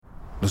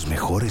Los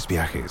mejores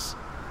viajes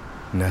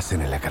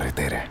nacen en la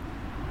carretera,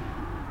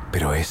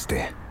 pero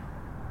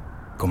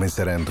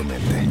comenzará en tu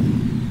mente.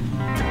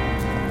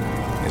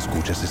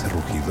 ¿Escuchas ese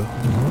rugido?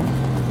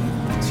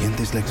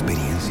 ¿Sientes la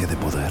experiencia de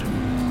poder?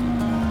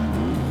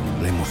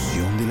 ¿La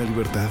emoción de la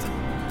libertad?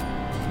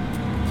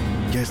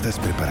 Ya estás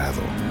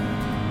preparado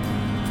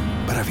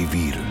para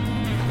vivir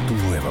tu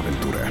nueva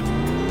aventura.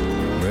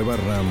 Nueva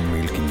Ram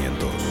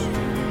 1500.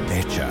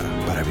 Hecha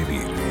para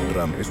vivir.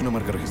 Ram es una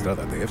marca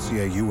registrada de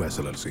FCI US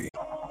LLC.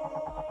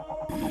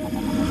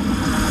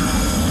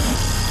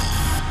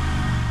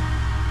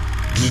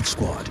 Geek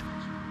Squad.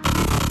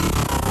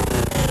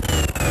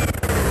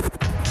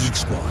 Geek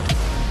Squad.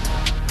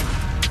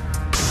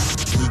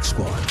 Geek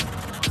Squad.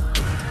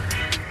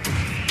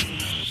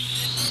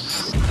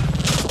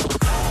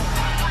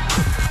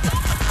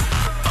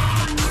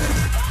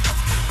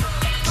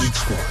 Geek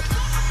Squad.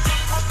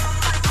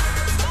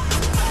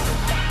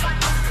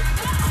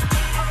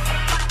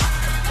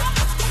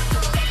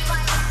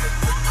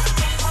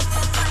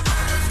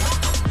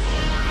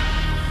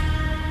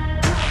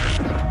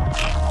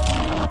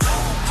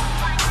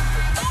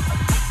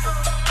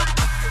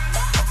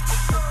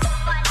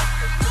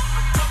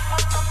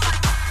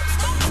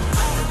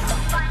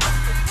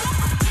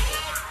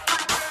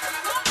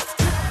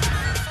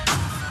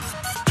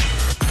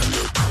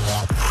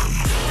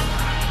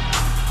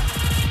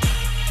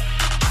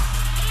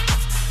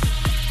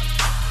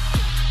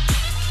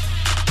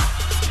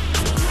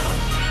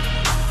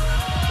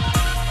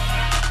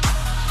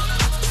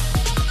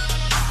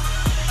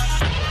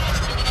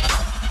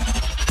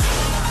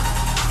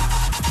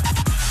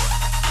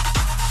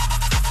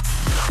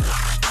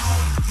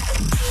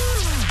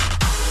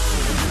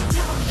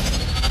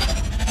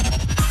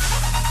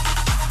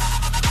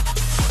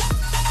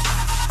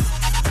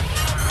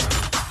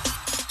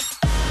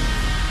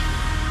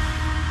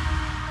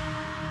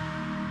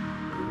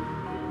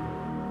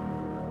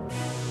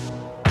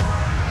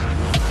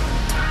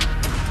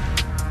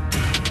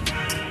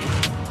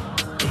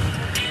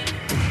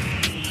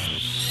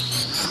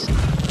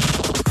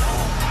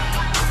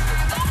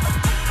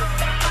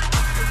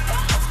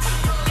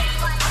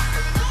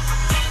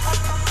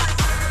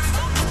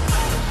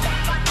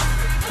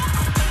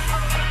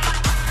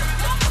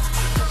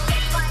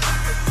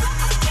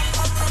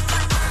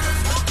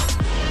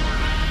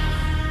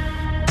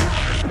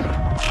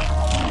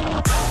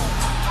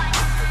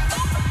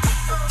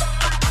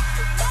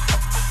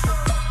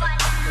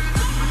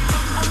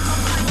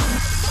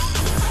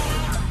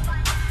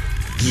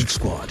 Geek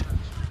Squad.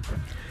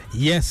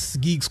 Yes,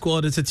 Geek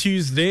Squad. It's a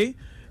Tuesday,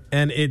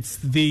 and it's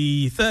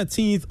the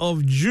 13th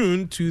of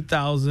June,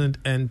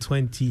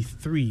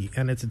 2023.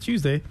 And it's a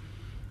Tuesday,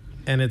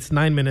 and it's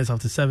 9 minutes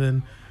after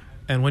 7.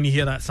 And when you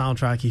hear that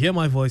soundtrack, you hear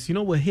my voice, you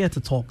know we're here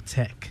to talk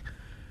tech.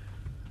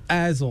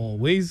 As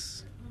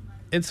always,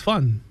 it's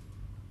fun,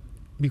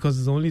 because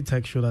it's the only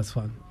tech show that's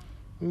fun.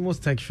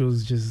 Most tech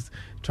shows just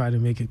try to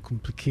make it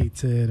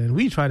complicated, and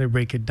we try to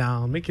break it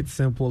down, make it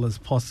simple as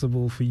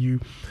possible for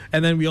you.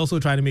 And then we also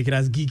try to make it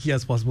as geeky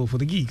as possible for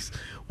the geeks,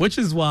 which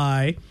is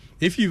why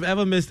if you've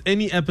ever missed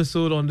any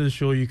episode on this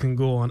show, you can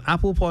go on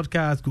Apple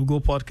Podcasts,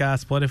 Google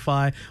Podcasts,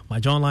 Spotify,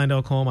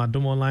 myjohnonline.com,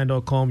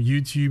 adomonline.com,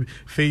 YouTube,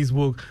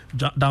 Facebook,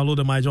 download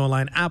the My John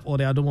Online app or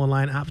the Adom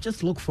Online app.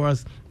 Just look for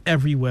us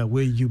everywhere.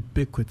 We're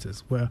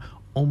ubiquitous. We're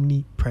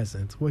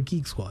omnipresent. We're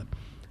Geek Squad.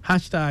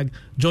 Hashtag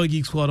Joy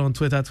Geek Squad on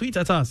Twitter. Tweet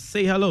at us.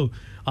 Say hello.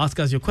 Ask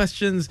us your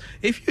questions.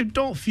 If you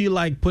don't feel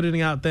like putting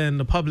it out there in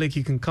the public,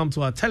 you can come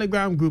to our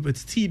Telegram group.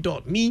 It's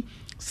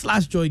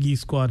t.me/Joy Geek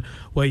Squad,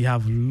 where you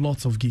have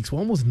lots of geeks. We're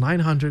almost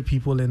 900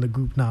 people in the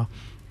group now.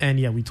 And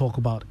yeah, we talk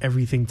about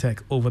everything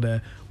tech over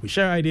there. We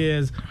share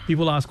ideas.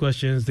 People ask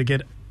questions. They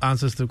get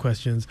answers to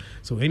questions.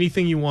 So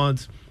anything you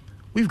want,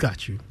 we've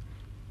got you.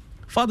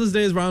 Father's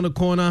Day is around the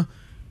corner.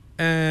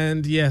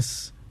 And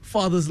yes,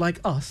 fathers like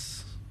us.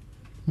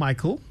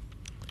 Michael,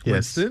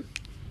 Yes. Winston.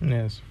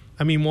 Yes.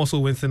 I mean, more so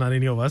Winston than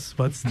any of us,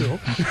 but still.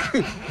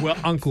 We're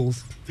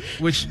uncles,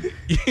 which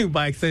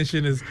by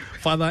extension is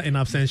father in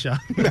absentia.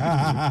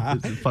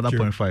 Father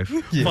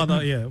 0.5. Yeah.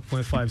 Father,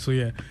 0.5. So,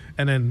 yeah.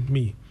 And then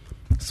me.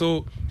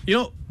 So,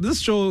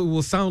 this show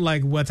will sound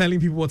like we're telling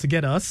people what to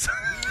get us.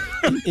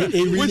 It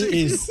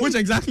really is. Which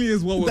exactly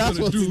is what we're going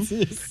to do.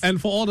 It is.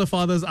 And for all the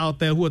fathers out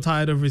there who are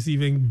tired of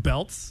receiving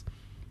belts,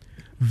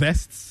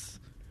 vests,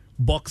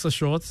 boxer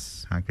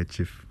shorts,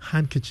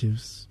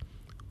 handkerchiefs,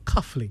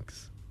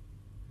 cufflinks.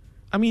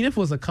 I mean, if it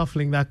was a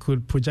cufflink that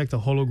could project a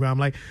hologram,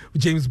 like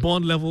James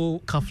Bond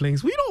level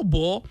cufflinks, we don't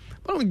bore.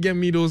 But don't get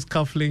me those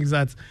cufflinks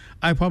that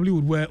I probably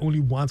would wear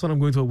only once when I'm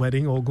going to a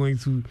wedding or going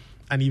to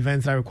an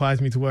event that requires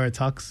me to wear a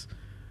tux.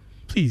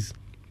 Please,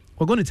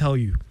 we're going to tell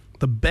you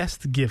the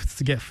best gifts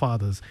to get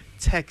fathers,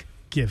 tech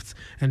gifts.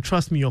 And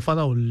trust me, your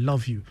father will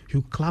love you.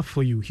 He'll clap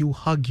for you. He'll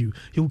hug you.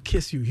 He'll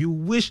kiss you. He'll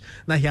wish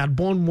that he had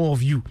born more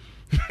of you.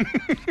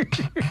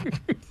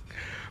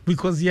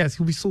 Because yes,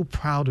 he'll be so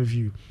proud of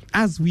you,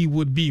 as we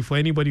would be for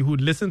anybody who would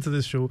listen to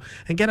this show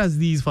and get us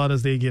these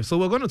Father's Day gifts. So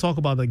we're going to talk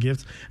about the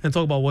gifts and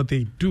talk about what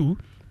they do.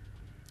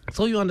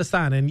 So you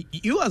understand, and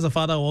you as a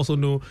father also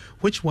know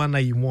which one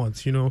that you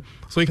want, you know.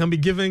 So you can be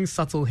giving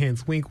subtle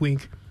hints, wink,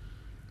 wink,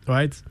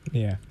 right?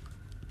 Yeah.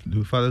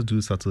 Do fathers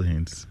do subtle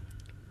hints?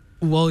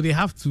 Well, they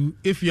have to.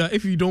 If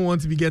you don't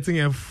want to be getting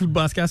a food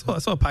basket, I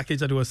saw a package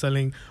that they were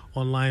selling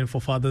online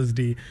for Father's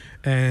Day,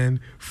 and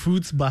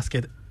fruit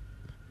basket.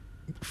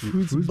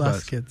 Fruit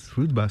basket.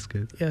 Fruit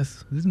basket?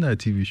 Yes. Isn't that a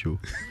TV show?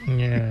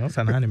 Yeah, that's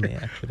an anime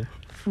actually.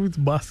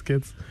 Fruit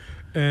baskets,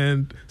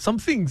 and some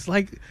things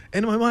like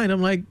in my mind,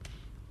 I'm like,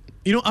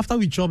 you know, after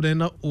we chop, then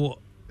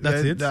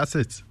that's it. That's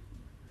it.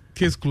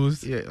 Case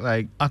closed. Yeah,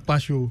 like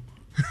Akpa show,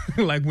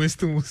 like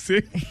Winston will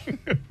say.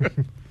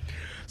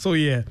 So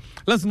yeah,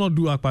 let's not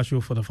do Akpa show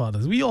for the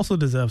fathers. We also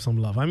deserve some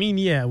love. I mean,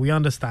 yeah, we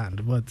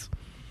understand, but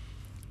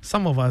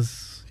some of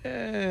us,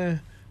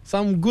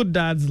 some good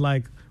dads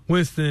like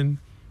Winston,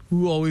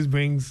 who always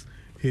brings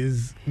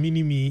his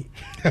mini-me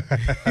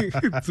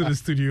to the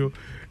studio,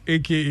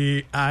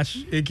 a.k.a.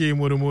 Ash, a.k.a.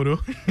 Modo.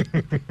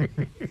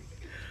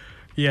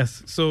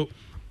 Yes, so,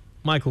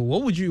 Michael,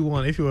 what would you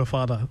want if you were a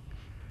father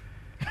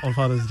on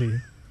Father's Day?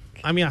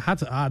 I mean, I had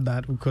to add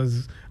that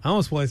because I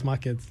don't spoil his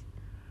markets.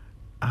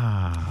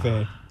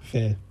 Fair.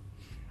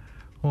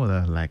 What would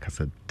I like as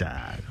a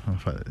dad on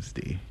Father's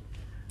Day?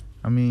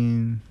 I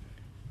mean,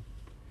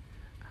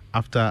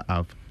 after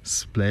I've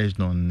splurged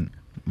on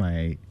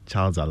my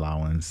child's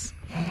allowance,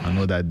 I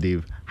know that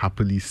they've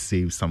happily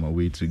saved some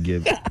away to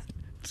give that,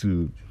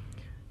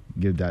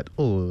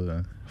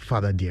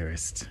 father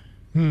dearest.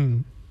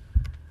 Since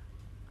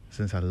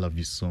I love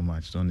you so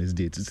much on this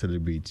day to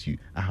celebrate you,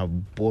 I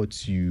have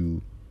bought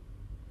you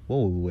what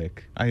will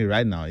work. I mean,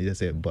 right now, you just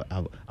said, but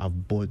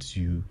I've bought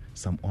you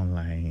some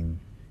online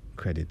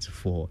credit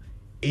for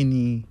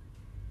any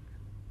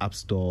app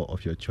store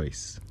of your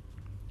choice.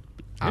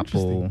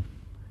 Apple,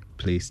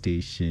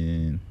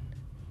 PlayStation,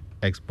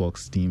 Xbox,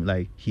 Steam.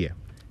 Like, here.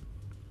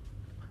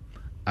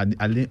 I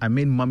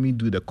made mommy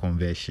do the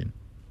conversion,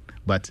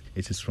 but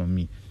it is from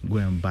me. Go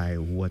and buy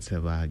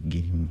whatever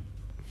game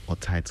or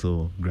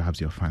title grabs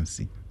your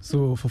fancy.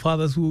 So for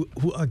fathers who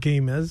are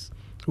gamers,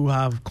 who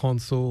have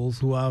consoles,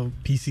 who have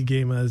PC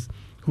gamers,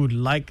 who would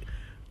like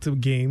to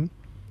game,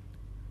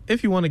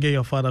 if you want to get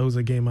your father who's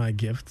a gamer a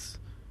gift,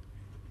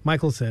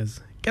 Michael says,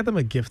 get them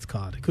a gift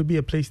card. It could be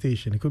a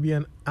PlayStation. It could be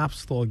an App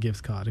Store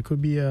gift card. It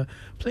could be a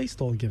Play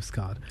Store gift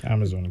card.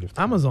 Amazon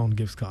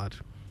gift card.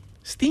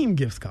 Steam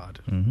gift card.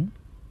 Mm-hmm.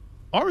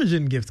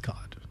 Origin gift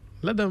card.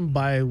 Let them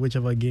buy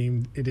whichever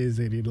game it is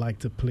that they'd like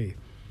to play.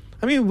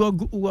 I mean,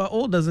 we're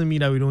old doesn't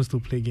mean that we don't still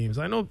play games.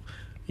 I know,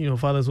 you know,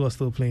 fathers who are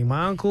still playing.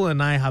 My uncle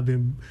and I have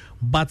been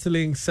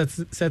battling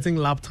setting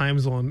lap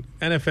times on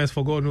NFS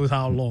for God knows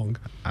how long.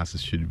 As it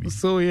should be.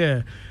 So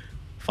yeah,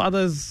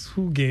 fathers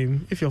who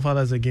game, if your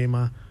father's a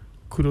gamer,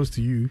 kudos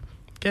to you.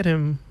 Get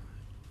him,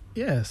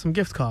 some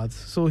gift cards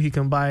so he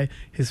can buy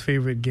his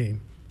favorite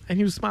game. And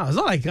he will smile. It's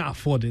not like he can't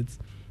afford it,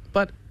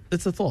 but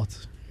it's a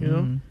thought, you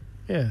know?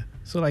 Yeah.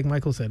 So like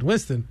Michael said,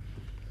 Winston,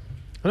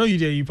 I know you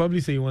did. You probably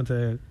say you want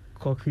a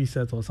crockery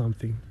set or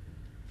something.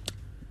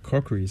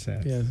 Crockery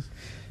set? Yes.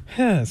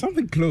 Yeah,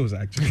 something close,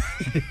 actually.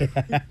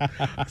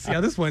 See,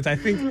 at this point, I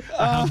think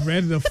I have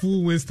read the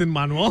full Winston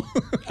manual.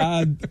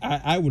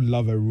 I would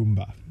love a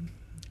Roomba.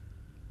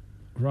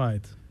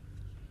 Right.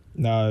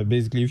 Now,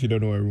 basically, if you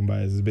don't know what a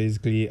Roomba is, it's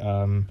basically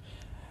a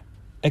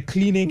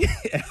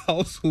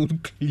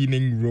household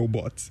cleaning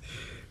robot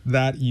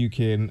that you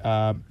can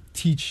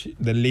teach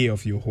the lay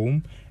of your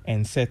home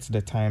and set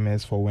the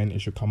timers for when it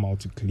should come out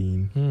to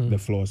clean the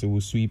floors. It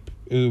will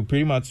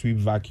pretty much sweep,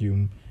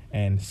 vacuum,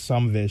 and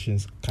some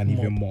versions can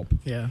even mop.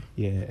 Yeah,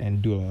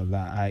 and do all of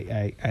that.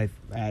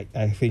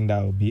 I think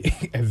that would be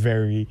a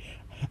very.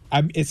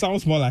 It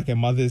sounds more like a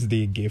Mother's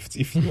Day gift,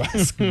 if you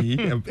ask me,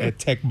 a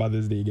tech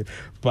Mother's Day gift.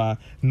 But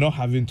not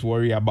having to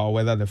worry about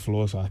whether the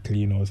floors are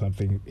clean or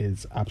something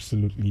is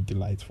absolutely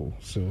delightful.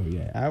 So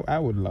yeah, I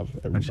would love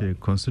it. Actually,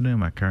 considering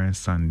my current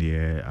son,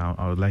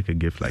 I would like a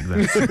gift like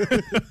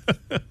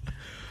that.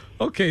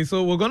 Okay,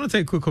 so we're going to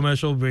take a quick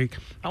commercial break.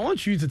 I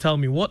want you to tell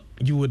me what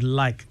you would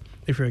like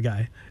if you're a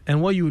guy and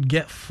what you would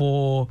get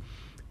for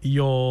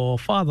your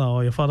father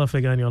or your father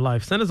figure in your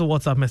life. Send us a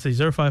WhatsApp message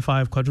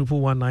 055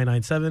 111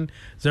 997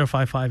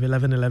 055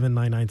 1111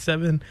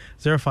 997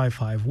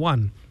 055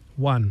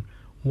 111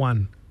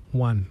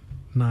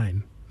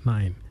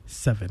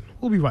 997.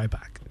 We'll be right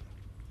back.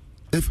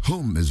 If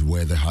home is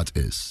where the heart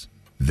is,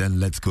 then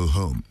let's go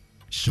home,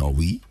 shall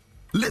we?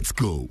 Let's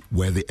go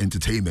where the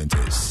entertainment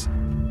is,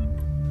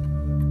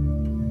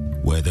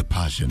 where the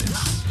passion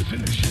is,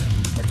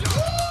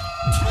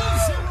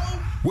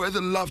 where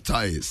the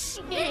laughter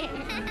is,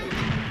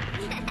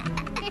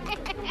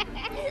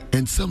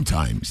 and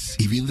sometimes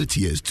even the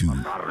tears too.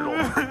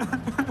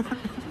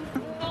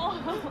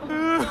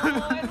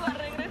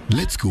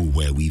 Let's go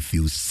where we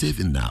feel safe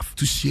enough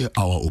to share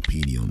our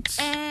opinions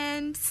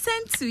and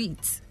send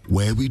tweets,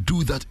 where we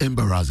do that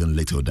embarrassing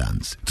little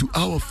dance to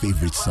our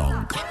favorite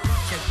song.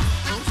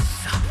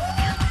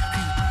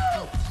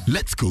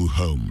 Let's go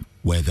home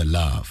where the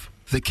love,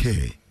 the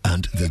care,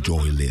 and the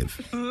joy live.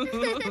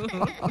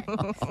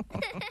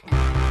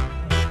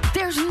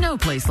 There's There's no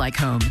place like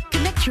home.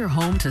 Connect your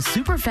home to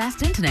super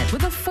fast internet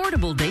with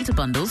affordable data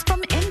bundles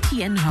from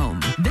MTN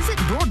Home. Visit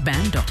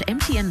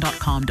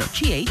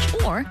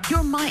broadband.mtn.com.gh or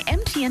your My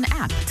MTN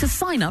app to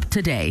sign up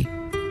today.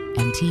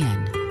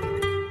 MTN.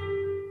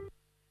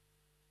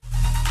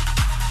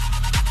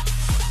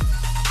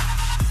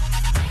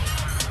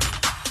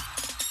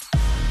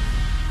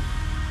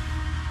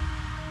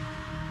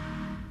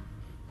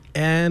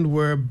 And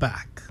we're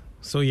back.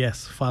 So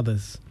yes,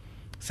 fathers,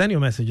 send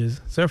your messages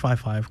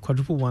 055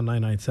 111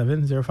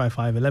 997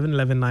 055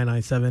 1111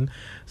 997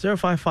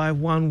 055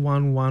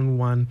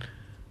 1111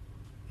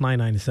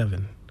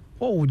 997.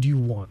 What would you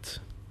want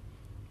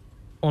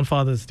on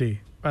Father's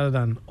Day rather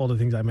than all the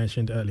things I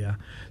mentioned earlier?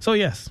 So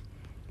yes,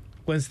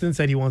 Winston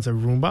said he wants a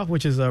Roomba,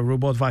 which is a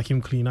robot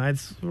vacuum cleaner.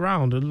 It's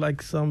round,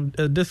 like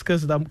a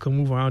discus that can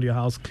move around your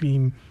house,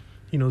 clean,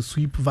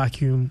 sweep,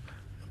 vacuum,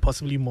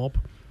 possibly mop.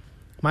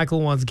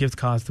 Michael wants gift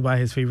cards to buy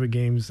his favorite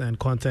games and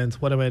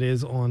content, whatever it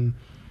is on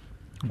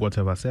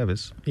whatever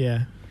service.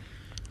 Yeah.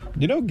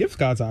 Gift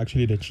cards are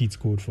actually the cheat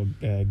code for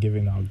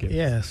giving out gifts.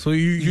 Yeah, so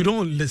you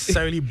don't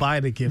necessarily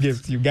buy the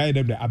gifts. You guide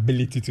them the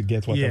ability to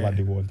get whatever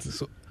they want.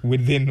 So,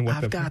 within what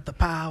I've got the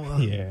power.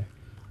 Yeah.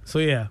 So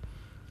yeah,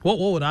 what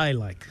would I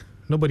like?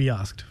 Nobody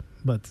asked,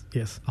 but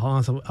yes,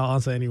 I'll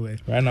answer anyway.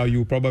 Right now,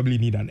 you probably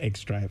need an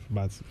X drive,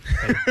 but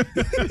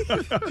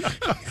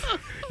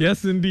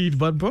yes, indeed.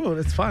 But bro,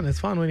 it's fun. It's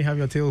fun when you have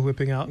your tail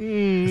whipping out.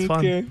 It's fun.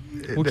 Okay.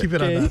 We'll keep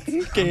it at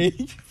that.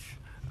 Okay.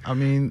 I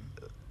mean,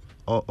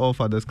 all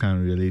fathers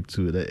can relate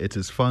to that. It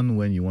is fun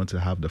when you want to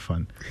have the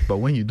fun, but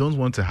when you don't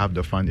want to have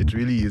the fun, it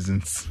really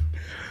isn't.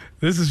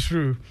 This is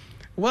true.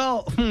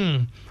 Well,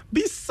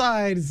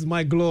 besides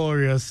my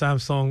glorious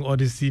Samsung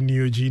Odyssey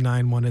Neo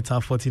G9 monitor,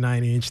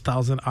 49-inch,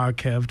 1000R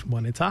curved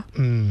monitor.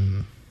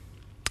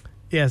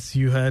 Yes,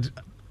 you heard.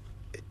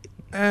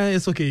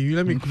 It's okay. You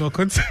let me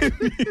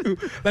continue.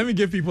 Let me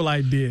give people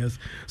ideas.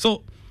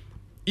 So,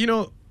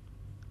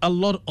 a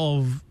lot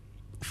of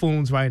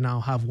phones right now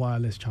have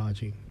wireless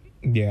charging.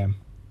 Yeah.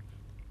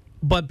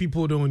 But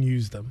people don't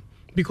use them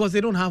because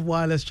they don't have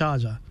wireless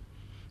charger.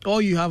 All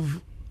you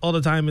have all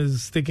the time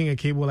is sticking a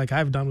cable, like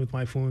I've done with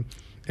my phone,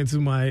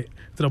 to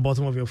the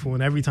bottom of your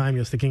phone every time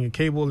you're sticking a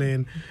cable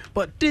in.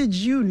 But did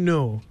you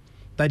know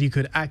that you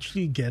could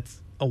actually get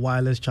a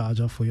wireless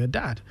charger for your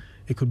dad?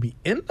 It could be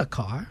in the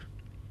car,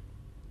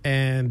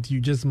 and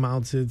you just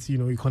mount it,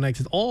 you connect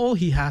it. All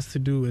he has to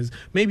do is,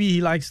 maybe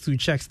he likes to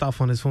check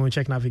stuff on his phone,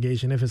 check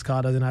navigation. If his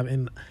car doesn't have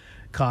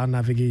in-car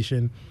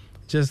navigation,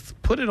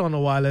 just put it on a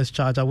wireless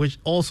charger, which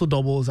also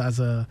doubles as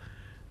a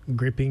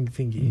gripping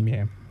thingy.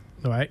 Yeah.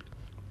 All right?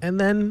 And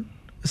then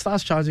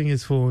starts charging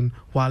his phone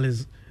while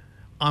he's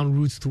en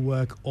route to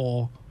work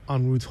or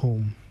en route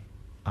home.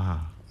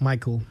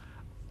 Michael.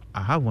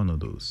 I have one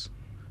of those.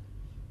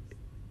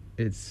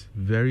 It's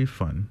very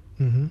fun,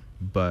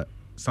 but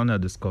something I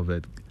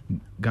discovered,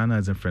 Ghana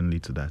isn't friendly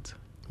to that.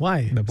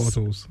 Why? The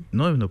potholes.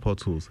 Not even the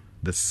potholes.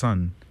 The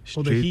sun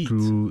straight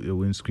through your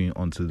windscreen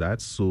onto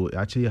that, so it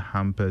actually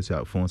hampers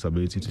your phone's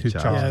ability to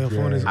charge. Yeah, your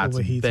phone is at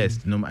overheating.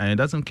 best. And it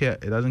doesn't care.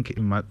 It doesn't care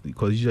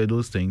because usually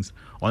those things,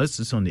 unless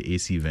it's on the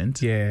AC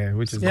vent. Yeah,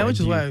 which is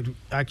why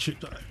I actually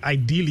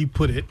ideally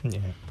put it.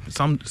 Yeah.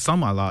 Some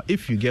allow.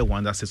 If you get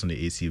one that sits on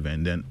the AC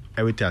vent, then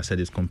everything I said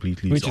is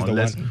completely. Which is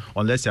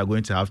unless you're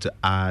going to have to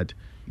add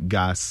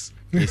gas.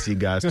 AC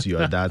gas to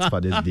your dad's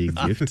Father's Day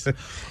gift.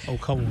 Oh,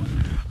 come on.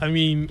 I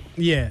mean,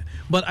 yeah.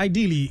 But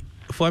ideally,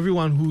 for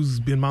everyone who's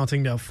been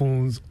mounting their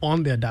phones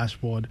on their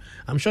dashboard,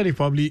 I'm sure they've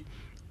probably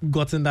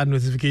gotten that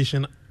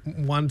notification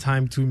one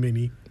time too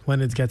many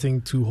when it's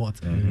getting too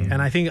hot. And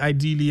I think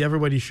ideally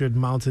everybody should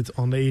mount it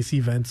on the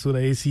AC vent so the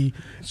AC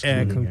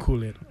air can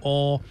cool it.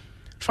 Or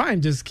try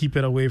and just keep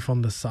it away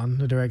from the sun,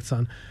 the direct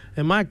sun.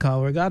 In my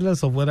car,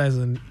 regardless of whether it's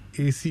an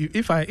AC,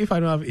 if I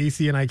don't have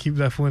AC and I keep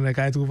the phone, like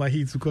it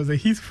overheats because the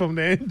heat from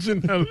the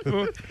engine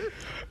alone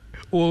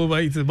will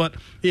overheat it. But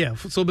yeah,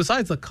 so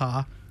besides the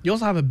car, you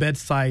also have a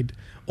bedside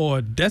or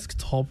a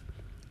desktop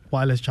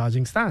wireless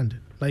charging stand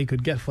that you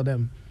could get for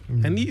them.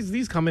 And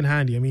these come in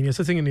handy. I mean, you're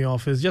sitting in the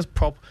office, just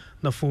prop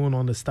the phone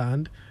on the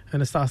stand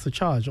and it starts to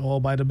charge,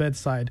 or by the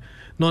bedside.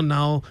 Not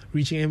now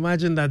reaching.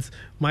 Imagine that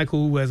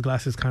Michael, who wears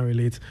glasses, can't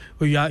relate.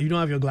 You don't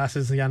have your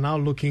glasses and you're now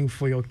looking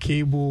for your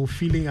cable,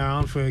 feeling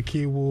around for your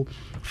cable,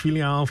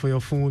 feeling around for your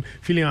phone,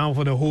 feeling around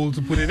for the hole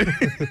to put it in.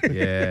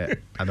 Yeah,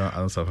 I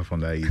don't suffer from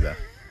that either.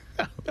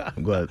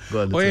 Go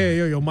ahead.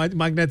 Your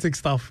magnetic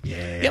stuff.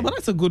 Yeah, but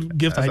that's a good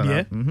gift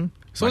idea.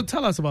 So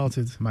tell us about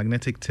it.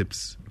 Magnetic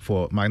tips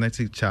for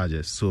magnetic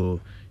chargers.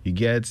 So you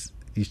get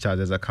these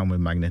chargers that come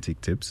with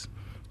magnetic tips.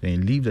 Then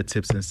you leave the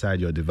tips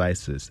inside your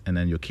devices, and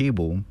then your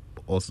cable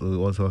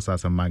also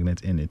has a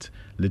magnet in it.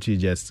 Literally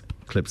just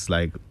clips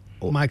like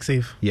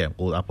MagSafe. Yeah,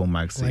 old Apple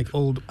MagSafe. Like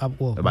old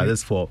Apple. But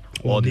this for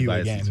all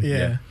devices.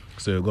 Yeah.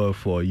 So you go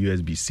for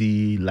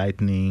USB-C,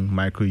 Lightning,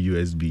 micro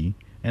USB.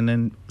 And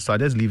then, so I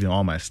just leave in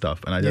all my stuff,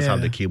 and I just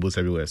have the cables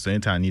everywhere. So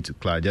anytime I need to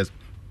I just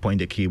point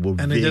the cable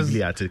and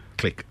vaguely at it,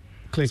 click.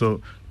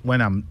 So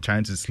when I'm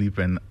trying to sleep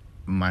and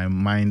my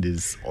mind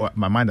has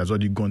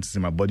already gone to see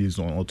my body is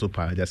on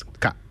autopilot, just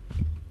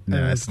and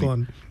it's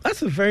gone.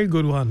 That's a very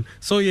good one.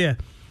 So yeah,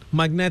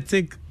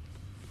 magnetic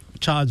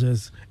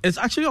chargers. It's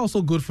actually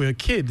also good for your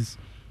kids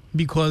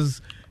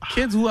because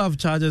kids who have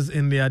chargers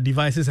in their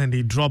devices and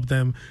they drop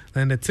them,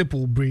 then the tip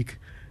will break,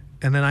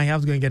 and then I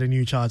have to go and get a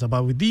new charger.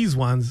 But with these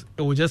ones,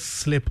 it will just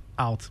slip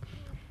out.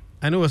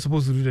 I know we're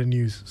supposed to do the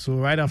news, so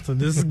right after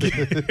this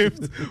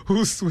gift,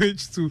 we'll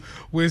switch to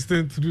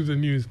Winston to do the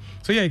news.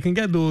 So yeah, you can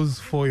get those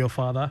for your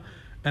father,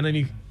 and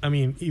then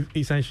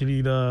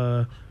essentially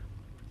the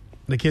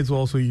kids will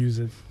also use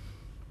it.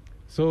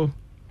 So,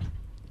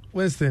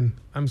 Winston,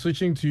 I'm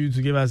switching to you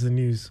to give us the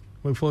news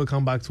before we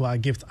come back to our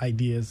gift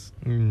ideas.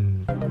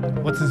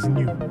 What is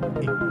new?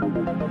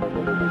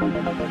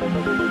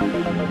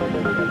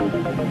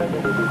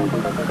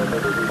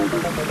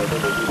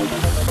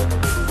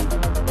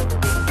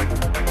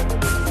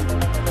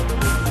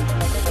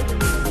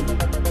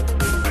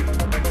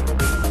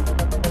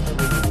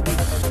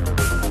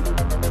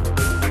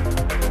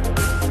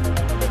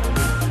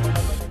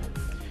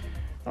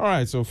 All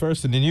right, so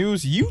first in the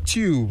news,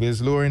 YouTube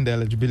is lowering the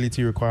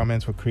eligibility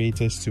requirements for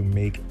creators to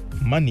make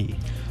money.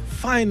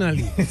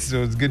 Finally.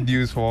 So it's good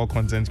news for all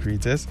content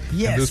creators.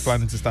 Yes. And those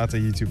planning to start a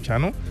YouTube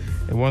channel.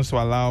 It wants to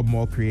allow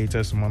more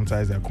creators to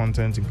monetize their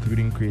content,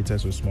 including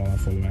creators with smaller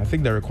following. I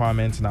think the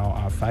requirements now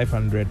are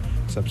 500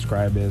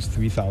 subscribers,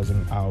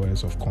 3,000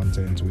 hours of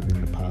content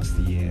within the past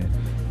year,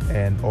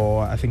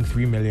 or I think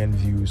 3 million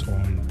views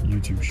on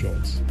YouTube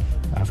Shorts.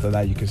 After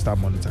that, you can start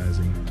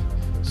monetizing.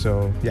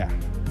 So yeah.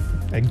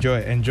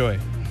 Enjoy.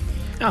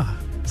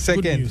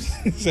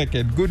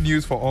 Second, good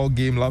news for all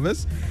game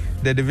lovers.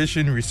 The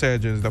Division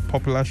Resurgence, the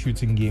popular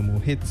shooting game,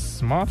 will hit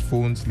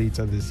smartphones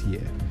later this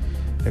year.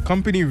 The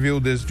company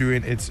revealed this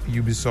during its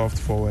Ubisoft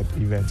Forward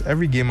event.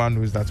 Every gamer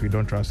knows that we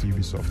don't trust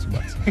Ubisoft,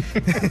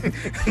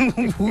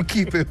 but we'll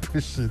keep it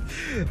pushing.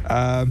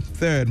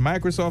 Third,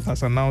 Microsoft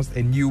has announced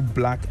a new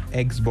black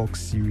Xbox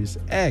Series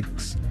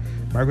X.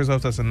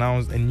 Microsoft has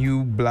announced a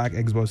new black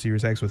Xbox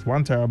Series X with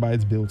 1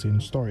 terabyte built-in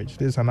storage.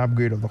 This is an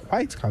upgrade of the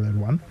white-colored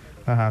one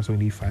that has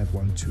only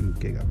 512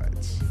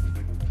 gigabytes.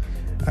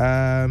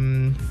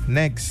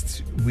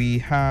 Next, we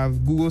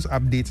have Google's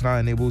update now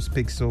enables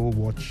Pixel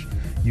Watch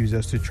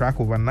users to track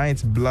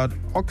overnight blood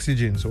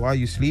oxygen. So while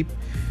you sleep,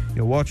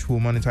 your watch will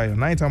monitor your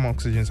nighttime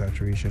oxygen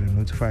saturation and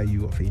notify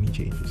you of any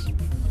changes.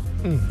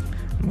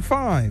 Number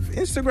 5,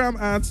 Instagram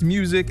adds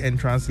music and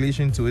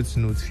translation to its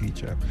notes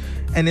feature.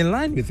 And in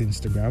line with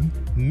Instagram,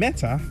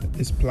 Meta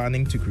is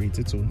planning to create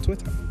its own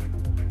Twitter.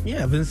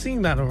 Yeah, I've been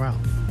seeing that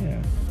around.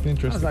 Yeah,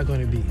 interesting. How's that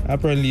going to be?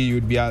 Apparently,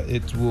 you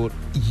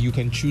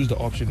can choose the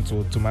option to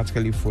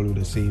automatically follow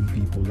the same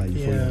people that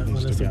you follow on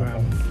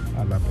Instagram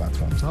on other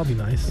platforms. That'll be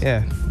nice.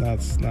 Yeah,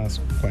 that's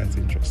quite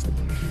interesting.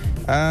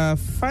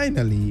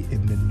 Finally,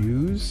 in the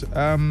news,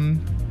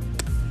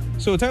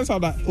 so it turns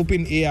out that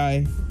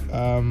OpenAI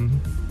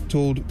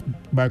told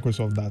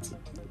Microsoft that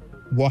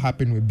what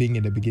happened with Bing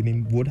in the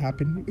beginning would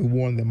happen. It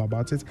warned them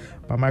about it,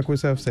 but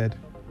Microsoft said,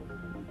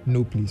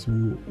 no, please,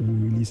 we'll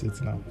release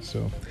it now.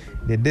 So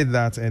they did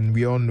that, and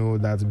we all know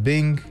that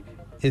Bing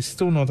is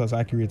still not as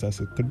accurate as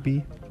it could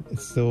be.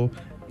 It's still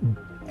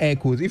air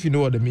quotes. If you know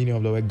what the meaning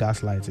of the word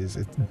gaslight is,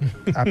 it's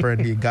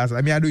apparently gaslight.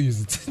 I mean, I don't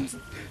use it.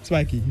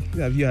 Spiky,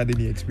 have you had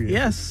any experience?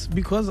 Yes,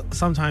 because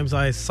sometimes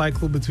I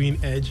cycle between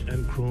Edge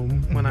and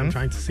Chrome when I'm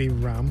trying to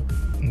save RAM.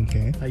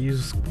 Okay. I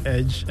use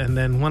Edge, and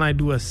then when I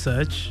do a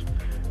search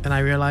and I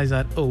realize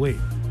that, oh wait,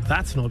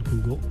 that's not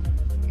Google,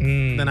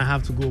 then I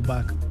have to go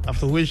back.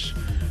 After which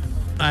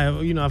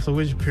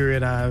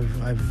period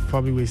I've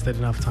probably wasted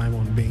enough time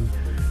on Bing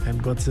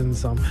and gotten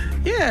some.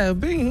 Yeah,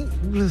 Bing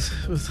was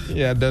to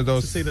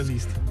say the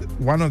least.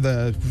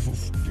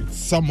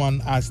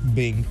 Someone asked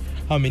Bing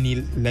how many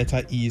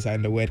letter E's are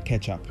in the word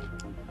ketchup,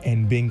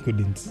 and Bing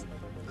couldn't.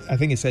 I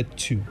think it said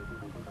 2,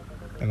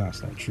 and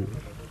that's not true.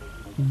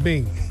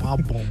 Bing, wow,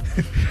 bomb.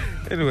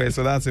 Anyway,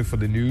 so that's it for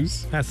the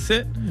news. That's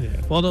it. Yeah.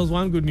 Well, there was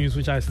one good news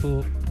which I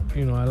still,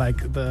 I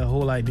like the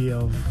whole idea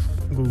of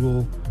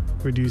Google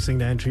reducing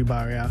the entry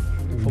barrier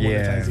for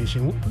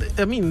monetization.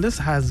 I mean, this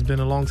has been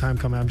a long time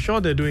coming. I'm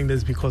sure they're doing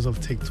this because of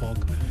TikTok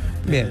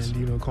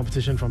and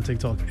competition from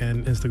TikTok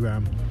and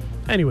Instagram.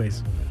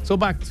 Anyways, so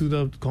back to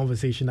the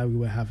conversation that we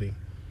were having.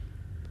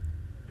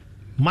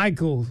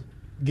 Michael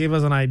gave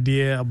us an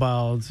idea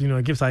about,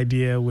 a gift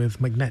idea with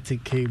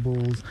magnetic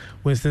cables.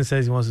 Winston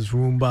says he wants his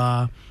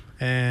Roomba,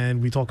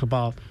 and we talked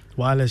about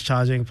wireless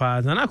charging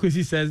pads. And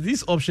Akwesi says,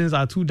 these options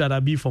are too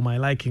dada-B for my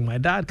liking. My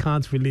dad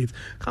can't relate.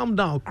 Calm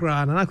down,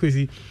 cry. And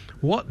Akwesi,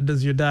 what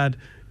does your dad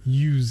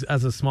use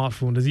as a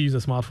smartphone? Does he use a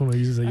smartphone or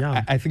uses a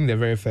Yam? I think the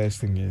very first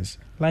thing is,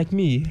 like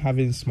me,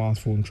 having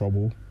smartphone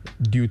trouble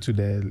due to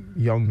the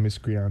young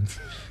miscreant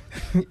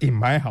in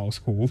my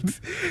household,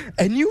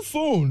 a new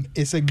phone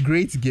is a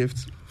great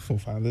gift for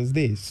Father's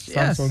Day.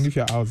 Samsung, if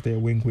you're out there,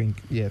 wink,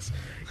 wink. Yes.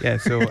 Yeah,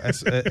 so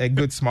a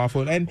good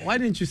smartphone. And why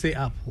didn't you say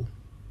Apple?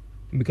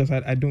 Because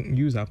I don't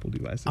use Apple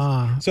devices.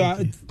 So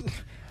okay.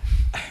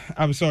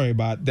 I'm sorry,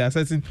 but there are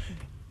certain...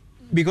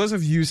 Because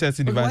I've used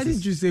certain devices... Why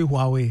did you say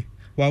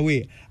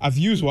Huawei? I've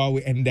used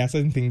Huawei, and there are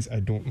certain things I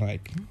don't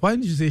like. Why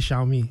didn't you say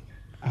Xiaomi?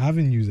 I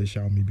haven't used a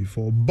Xiaomi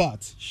before, but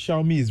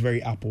Xiaomi is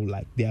very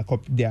Apple-like. They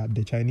are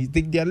the Chinese.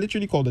 They are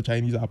literally called the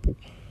Chinese Apple.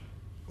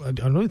 I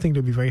don't think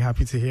they'll be very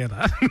happy to hear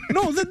that.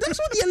 No, that's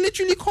what they are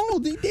literally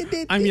called.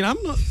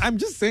 I'm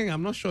just saying,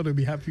 I'm not sure they'll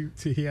be happy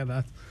to hear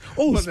that.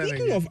 Oh, But then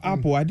speaking again, of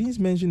Apple, I didn't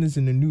mention this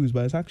in the news,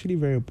 but it's actually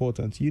very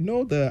important. You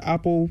know the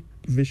Apple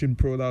Vision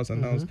Pro that was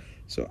announced?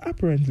 So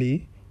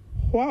apparently,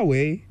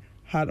 Huawei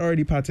had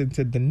already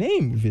patented the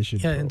name Vision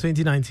Pro. in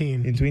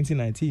 2019. In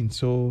 2019.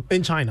 So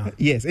In China.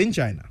 yes, in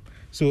China.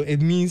 So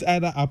it means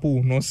either Apple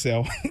will not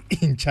sell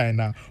in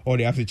China or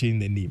they have to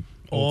change the name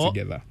Or-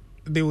 altogether.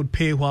 They would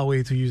pay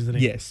Huawei to use the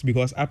name. Yes,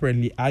 because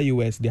apparently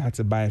iOS they had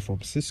to buy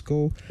from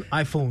Cisco,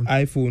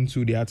 iPhone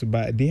too they had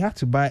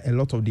to buy a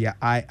lot of their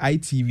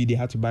iTV they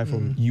had to buy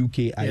from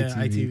UK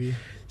ITV.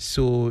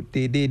 So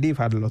they've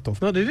had a lot of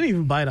No, they didn't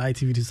even buy the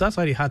ITV. So that's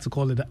why they had to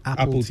call it the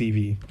Apple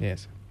TV.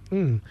 Yes.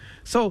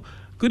 So,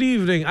 good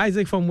evening.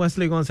 Isaac from West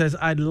Legon says,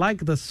 I'd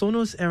like the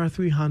Sonos Era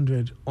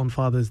 300 on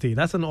Father's Day.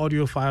 That's an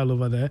audio file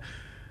over there.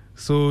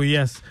 So,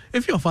 yes,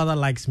 if your father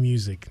likes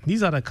music,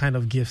 these are the kind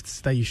of gifts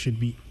that you should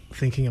be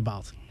thinking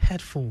about.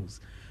 Headphones,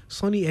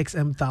 Sony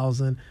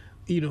XM1000,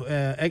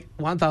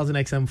 1000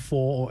 XM4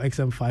 or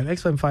XM5.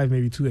 XM5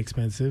 may be too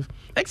expensive.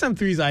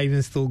 XM3s are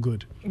even still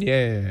good.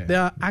 Yeah. They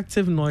are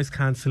active noise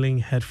cancelling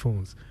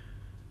headphones.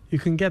 You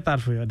can get that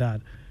for your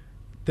dad.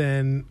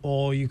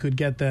 Or you could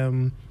get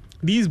them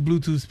these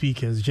Bluetooth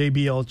speakers,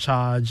 JBL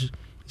Charge,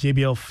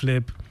 JBL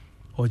Flip,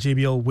 or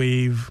JBL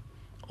Wave,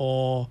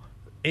 or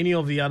any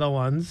of the other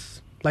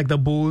ones, like the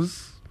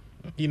Bose,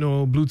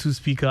 Bluetooth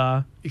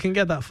speaker. You can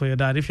get that for your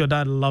dad if your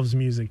dad loves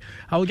music.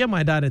 I will get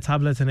my dad a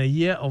tablet and a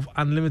year of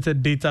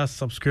unlimited data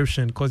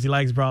subscription because he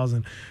likes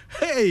browsing.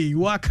 Hey,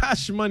 what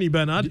cash money,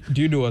 Bernard?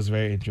 Do you know what's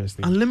very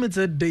interesting?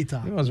 Unlimited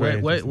data. It was very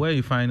interesting. Where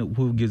you find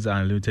who gives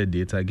unlimited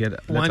data?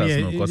 Let 1 us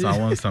year. know because I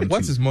want something.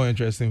 What is more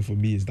interesting for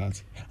me is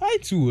that I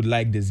too would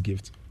like this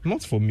gift.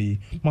 Not for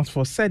me, but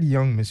for said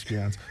young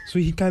miscreant. So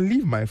he can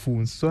leave my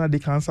phone so that they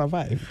can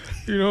survive.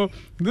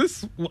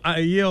 This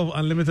a year of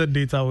unlimited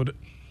data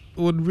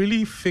would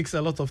really fix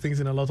a lot of things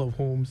in a lot of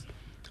homes.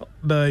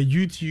 The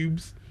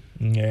YouTubes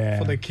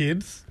for the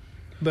kids,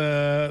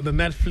 the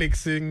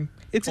Netflixing,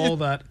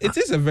 that. It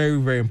is a very,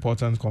 very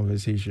important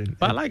conversation.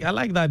 But I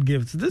like that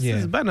gift. This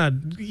is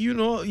Bernard.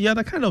 You're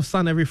the kind of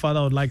son every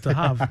father would like to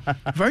have.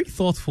 Very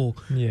thoughtful.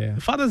 Yeah.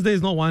 Father's Day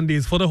is not 1 day;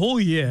 it's for the whole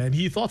year, and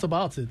he thought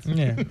about it.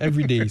 Yeah.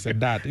 Every day he said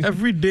that.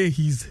 Every day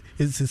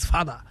it's his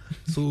father,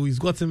 so he's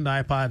got him the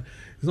iPad.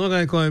 He's not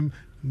going to call him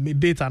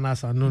data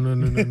NASA. No.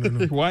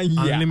 1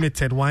 year.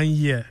 Unlimited 1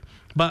 year.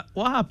 But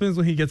what happens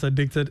when he gets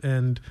addicted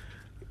and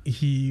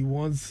he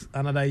wants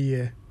another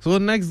year? So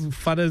next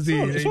Father's Day,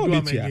 you do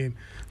him again.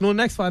 No,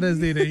 next Father's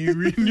Day, then you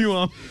renew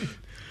him.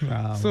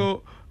 Wow.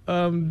 So,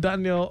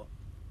 Daniel,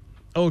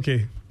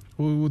 okay,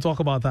 we'll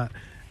talk about that.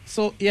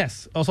 So,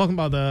 yes, I was talking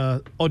about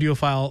the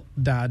audiophile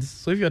dads.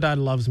 So if your dad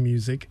loves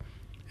music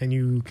and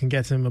you can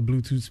get him a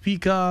Bluetooth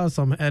speaker,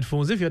 some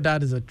headphones. If your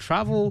dad is a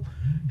travel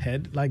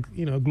head, like,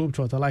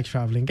 Globetrotter, likes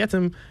traveling, get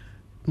him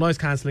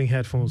noise-cancelling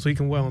headphones so he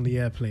can wear on the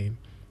airplane.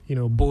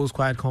 Bose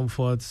Quiet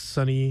Comforts,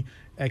 Sony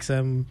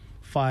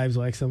XM5s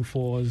or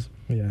XM4s.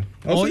 Yeah.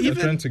 Also, if you're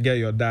trying to get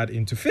your dad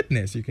into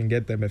fitness, you can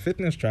get them a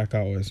fitness tracker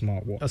or a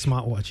smartwatch. A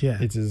smartwatch, yeah.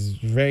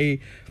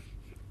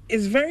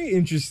 It's very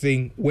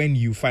interesting when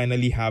you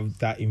finally have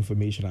that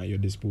information at your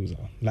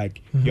disposal.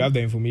 Like, you have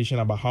the information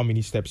about how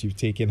many steps you've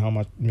taken,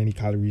 many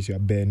calories you're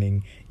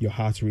burning, your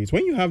heart rate.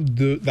 When you have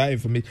that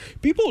information,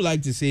 people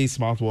like to say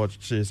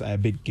smartwatches are a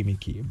bit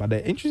gimmicky. But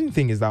the interesting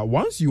thing is that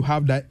once you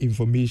have that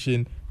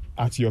information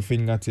at your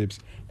fingertips,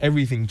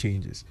 everything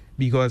changes.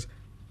 Because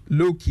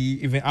low-key,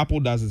 even Apple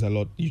does this a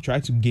lot. You try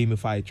to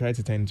gamify, try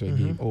to turn into a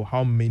game. Oh,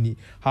 how many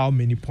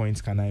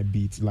points can I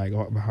beat? Like,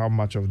 how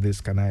much of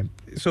this can I...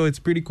 So it's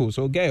pretty cool.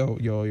 So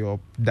get your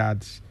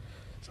dad's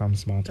some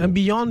smart. And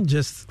beyond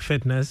just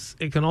fitness,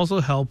 it can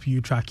also help you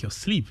track your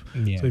sleep.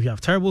 Yeah. So if you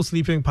have terrible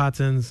sleeping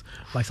patterns,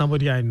 like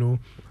somebody I know,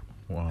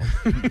 Wow.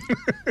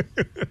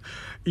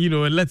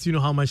 it lets you know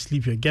how much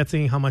sleep you're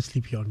getting, how much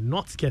sleep you're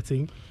not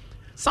getting.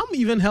 Some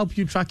even help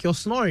you track your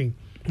snoring.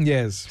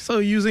 Yes. So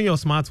using your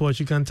smartwatch,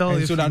 you can tell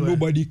And so that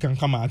nobody can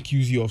come and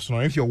accuse you of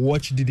snoring. If your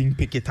watch didn't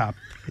pick it up,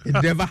 it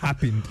never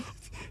happened.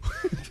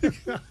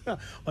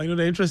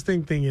 The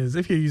interesting thing is,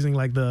 if you're using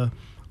like the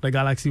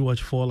Galaxy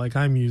Watch 4, like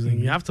I'm using,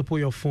 you have to put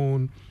your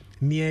phone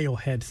near your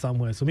head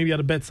somewhere. So maybe at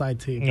a bedside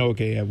table.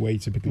 Okay, yeah, where you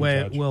typically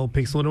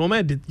charge. So the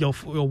moment your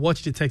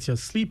watch detects you're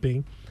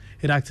sleeping,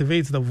 it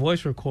activates the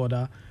voice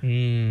recorder,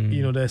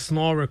 the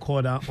snore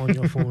recorder on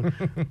your phone,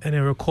 and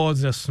it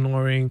records the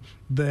snoring,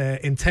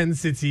 the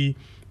intensity,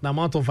 the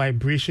amount of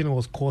vibration it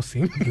was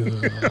causing.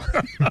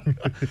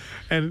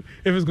 And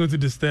if it's going to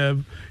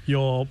disturb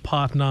your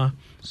partner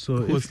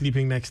who's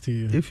sleeping next to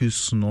you. If you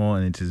snore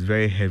and it is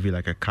very heavy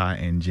like a car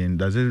engine,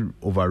 does it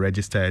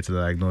over-register it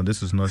like, no,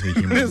 this is not a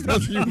human? It's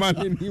not human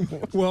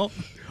anymore. Well,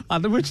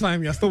 at which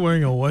time you're still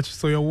wearing your watch,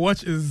 so your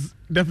watch is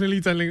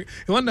definitely telling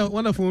when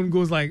the phone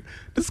goes like,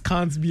 this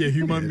can't be a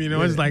human being. I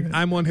was like,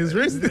 I'm on his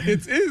wrist.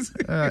 It is.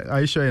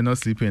 Are you sure you're not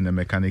sleeping in the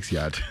mechanic's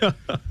yard?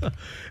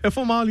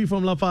 Formali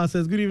from La Paz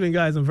says, good evening,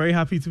 guys. I'm very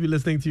happy to be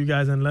listening to you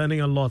guys and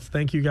learning a lot.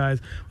 Thank you, guys.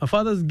 My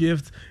father's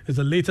gift is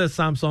the latest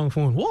Samsung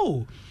phone.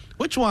 Whoa.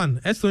 Which one?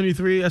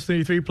 S23,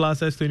 S23 Plus,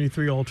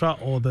 S23 Ultra,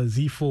 or the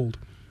Z Fold?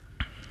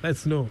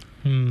 Let's know.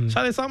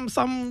 Charlie,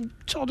 some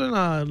children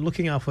are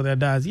looking out for their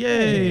dads.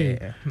 Yay!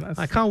 Yeah,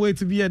 I can't wait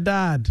to be a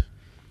dad,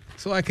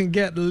 so I can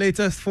get the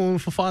latest phone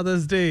for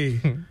Father's Day.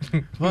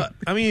 But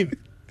I mean,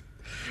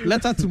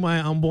 letter to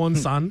my unborn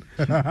son.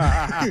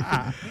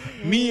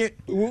 Me,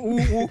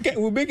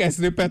 we'll make a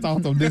snippet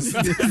out of this.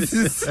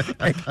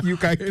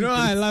 You know,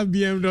 I love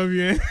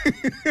BMW.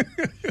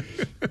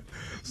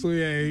 So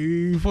yeah,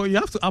 you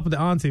have to up the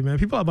ante, man.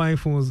 People are buying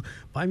phones.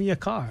 Buy me a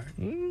car.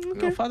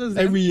 Okay. Father's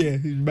Day. Every year.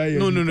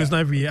 No, it's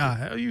not every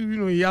year.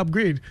 You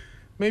upgrade.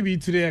 Maybe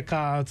today a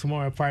car,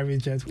 tomorrow a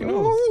private jet. Who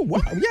knows? Oh, wow.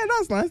 Yeah,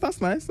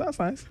 that's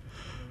nice.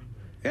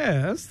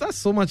 Yeah, that's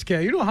so much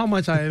care. You know how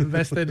much I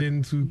invested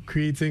into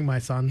creating my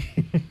son.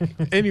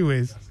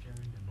 Anyways,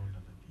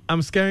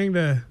 I'm scaring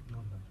the.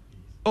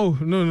 Oh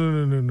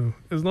no!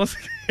 It's not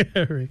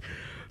scary.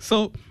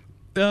 So,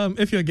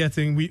 if you're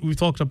getting, we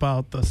talked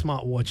about the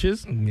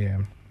smartwatches,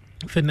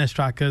 fitness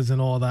trackers,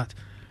 and all that.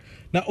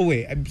 Now,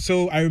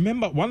 so I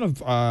remember one of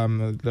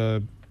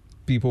the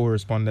people who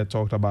responded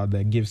talked about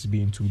the gifts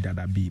being too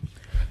dada beam.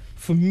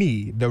 For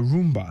me, the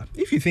Roomba.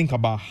 If you think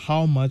about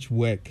how much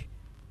work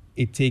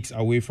it takes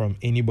away from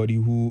anybody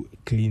who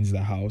cleans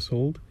the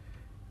household,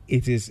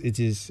 it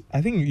is.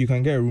 I think you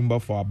can get a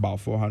Roomba for about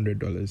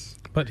 $400.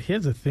 But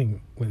here's the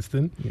thing,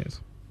 Winston. Yes.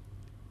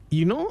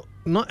 You know,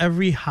 not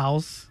every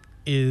house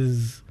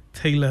is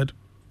tailored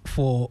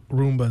for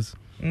Roombas.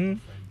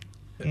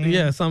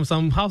 Yeah,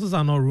 some houses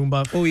are not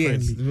Roomba friendly.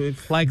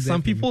 Yes. Like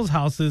some people's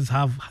houses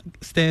have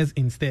stairs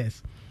in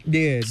stairs.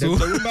 Yeah, the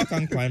Roomba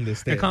can't climb the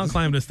stairs. They can't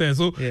climb the stairs.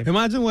 So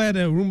imagine where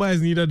the Roomba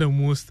is needed the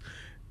most.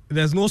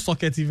 There's no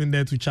socket even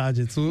there to charge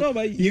it. So no,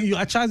 but you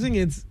are charging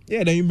it.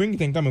 Yeah, then you bring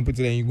it and come and put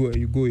it and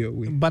you go your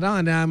way. But now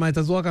and then I might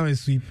as well come and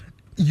sweep.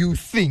 You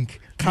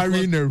think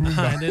carrying a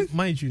Roomba. And then,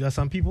 mind you, there's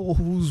some people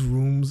whose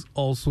rooms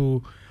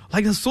also,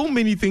 like, there's so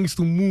many things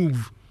to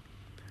move.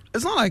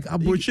 It's not like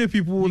Abroche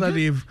people that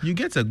they've. You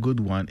get a good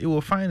one, it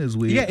will find its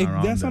way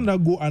around. There's some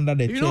that go under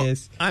the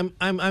chairs.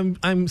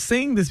 I'm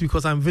saying this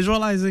because I'm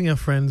visualizing a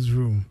friend's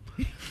room.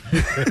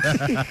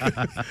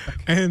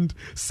 And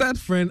said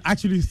friend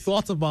actually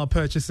thought about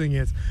purchasing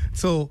it.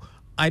 So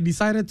I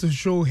decided to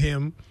show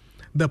him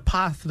the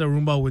path the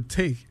Roomba would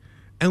take.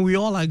 And we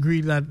all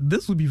agreed that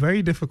this would be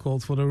very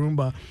difficult for the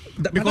Roomba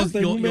because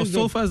your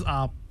sofas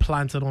are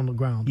planted on the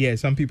ground. Yeah,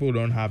 some people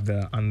don't have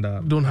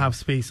have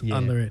space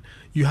under it.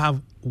 You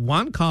have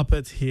one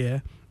carpet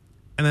here,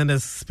 and then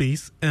there's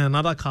space, and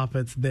another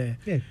carpet there.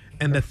 Yeah.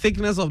 And the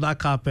thickness of that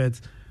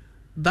carpet,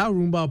 that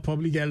Roomba will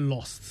probably get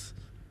lost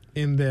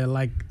in there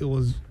like it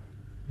was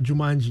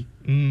Jumanji.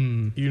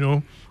 You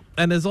know?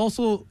 And there's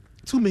also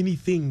too many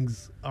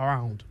things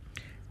around.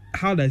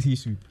 How does he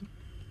sweep?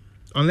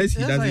 Unless he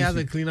doesn't. He has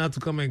a cleaner to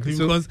come and clean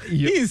because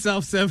he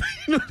himself self.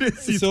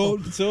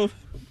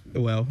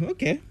 Well,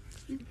 okay.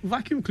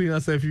 Vacuum cleaner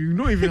self. You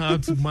don't even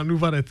have to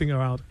maneuver the thing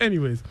around.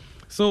 Anyways,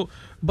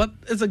 but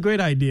it's a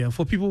great idea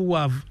for people who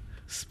have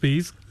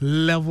space,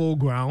 level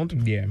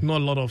ground. Yeah.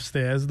 Not a lot of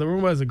stairs. The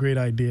Roomba is a great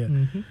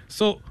idea.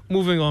 So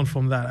moving on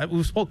from that,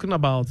 we've spoken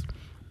about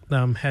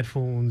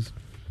headphones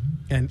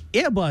and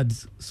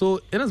earbuds.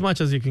 So in as much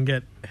as you can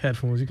get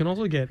headphones, you can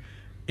also get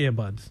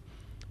earbuds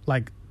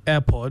like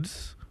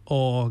AirPods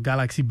or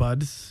Galaxy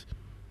Buds.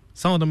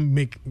 Some of them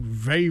make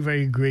very,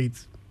 very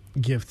great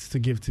gifts to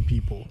give to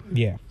people.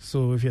 Yeah.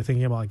 So if you're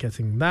thinking about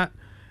getting that,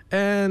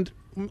 and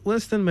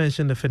Winston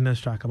mentioned the fitness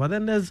tracker, but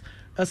then there's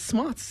a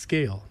smart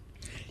scale.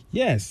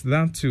 Yes,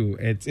 that too.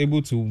 It's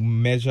able to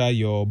measure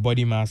your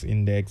body mass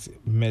index,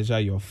 measure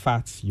your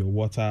fats, your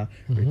water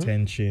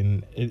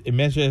retention. It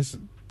measures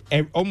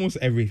almost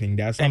everything.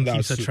 There are some that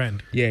keeps a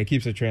trend. Yeah, it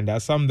keeps a trend. There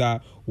are some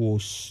that will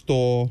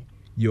store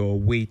your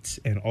weight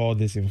and all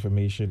this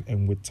information,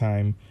 and with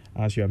time,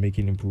 as you are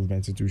making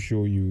improvements, it will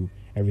show you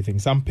everything.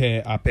 Some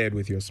are paired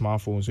with your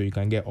smartphone, so you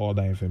can get all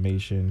that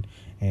information,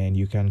 and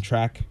you can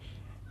track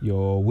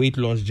your weight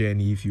loss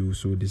journey if you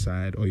so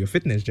decide, or your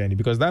fitness journey,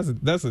 because that's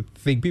the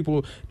thing.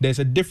 There's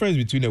a difference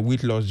between a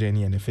weight loss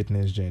journey and a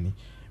fitness journey,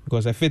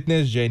 because a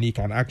fitness journey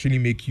can actually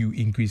make you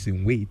increase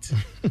in weight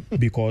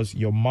because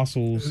your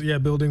muscles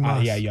building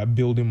mass. You're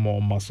building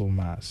more muscle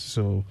mass.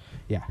 So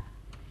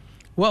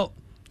well,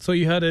 so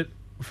you heard it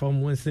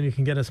from Winston. You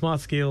can get a smart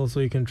scale so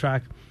you can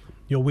track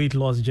your weight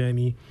loss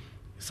journey.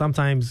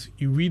 Sometimes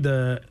you read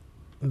the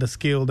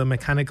scale, the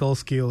mechanical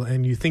scale,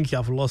 and you think you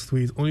have lost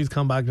weight, only to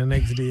come back the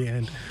next day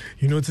and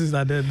you notice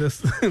that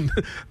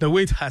the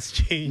weight has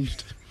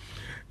changed.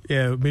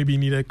 Yeah, maybe you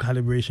needed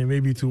calibration.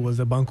 Maybe it was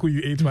the banku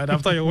you ate right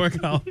after your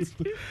workout.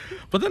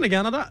 But then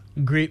again, another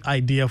great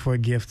idea for a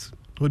gift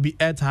would be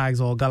AirTags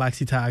or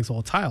Galaxy Tags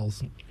or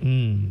tiles.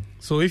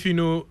 So if you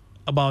know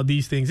about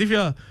these things, if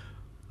you're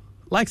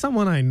like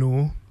someone I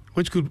know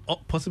which could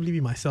possibly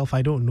be myself.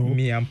 I don't know.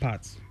 Me and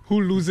Pat.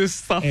 Who loses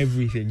stuff?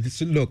 Everything.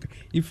 So look,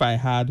 if I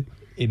had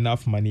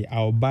enough money,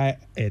 I'll buy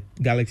a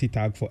Galaxy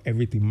tag for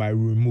everything. My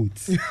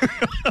remotes,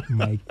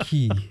 my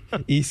key,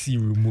 AC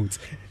remote,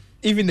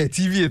 even the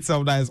TV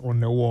itself that is on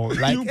the wall.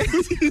 Like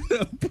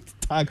put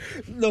tag.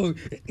 No,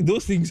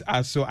 those things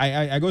are so.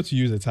 I got to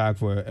use a tag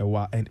for a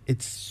while, and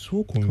it's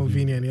so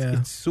convenient. Yeah,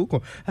 it's so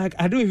like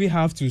I don't even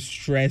have to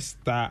stress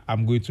that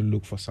I'm going to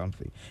look for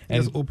something.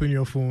 And just open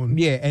your phone.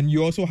 Yeah, and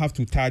you also have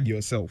to tag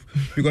yourself,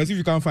 because if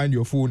you can't find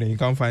your phone and you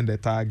can't find the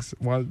tags,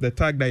 well, the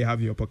tag that you have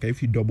in your pocket,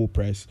 if you double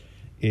press,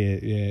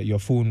 your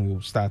phone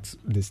will start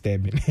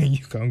disturbing and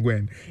you can go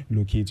and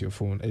locate your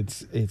phone.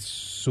 It's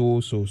so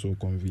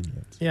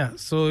convenient. Yeah,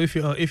 so if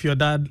your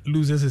dad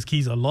loses his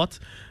keys a lot,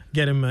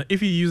 get him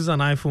if he uses an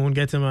iPhone,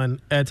 get him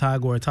an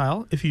AirTag or a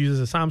Tile. If he uses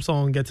a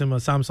Samsung, get him a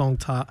Samsung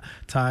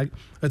tag.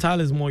 A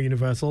Tile is more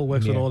universal,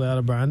 works with all the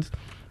other brands,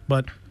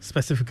 but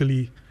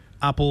specifically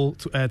Apple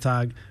to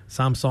AirTag,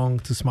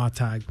 Samsung to Smart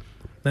Tag.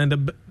 Then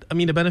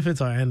the benefits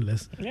are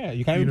endless. Yeah,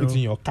 you can even put it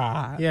in your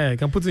car. Yeah, you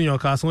can put it in your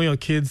car. So when your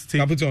kids you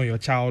can put it on your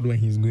child when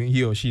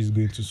he or she is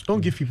going to school.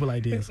 Don't give people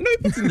ideas. No,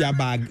 put it in their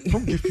bag.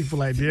 Don't give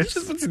people ideas.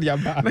 Just put it in their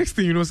bag. Next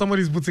thing you know,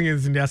 somebody's putting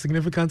it in their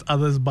significant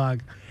other's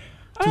bag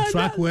to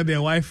track where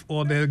their wife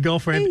or their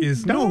girlfriend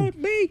is. No,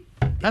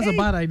 that's a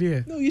bad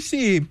idea. No, you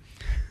see,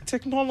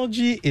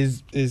 technology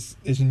is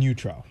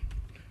neutral.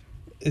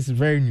 It's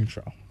very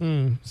neutral.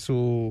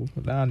 So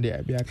down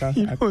there,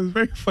 it was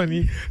very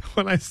funny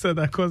when I said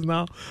that, because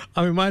now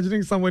I'm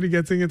imagining somebody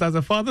getting it as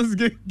a father's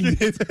gift and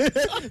using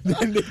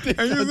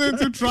it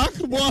to track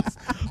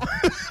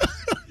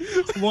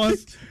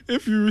was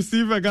if you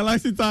receive a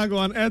Galaxy tag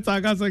or an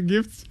AirTag as a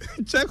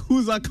gift, check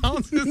whose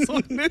account is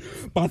on it.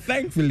 But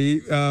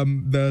thankfully,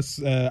 and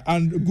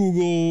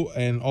Google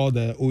and all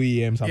the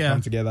OEMs have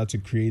come together to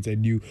create a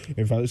new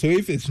infrastructure. So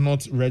if it's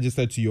not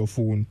registered to your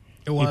phone,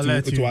 it will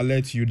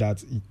alert you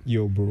that,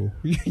 yo, bro,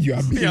 you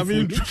are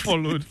being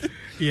followed.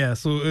 Yeah,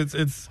 so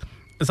it's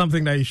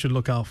something that you should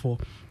look out for.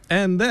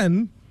 And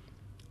then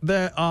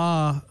there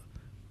are,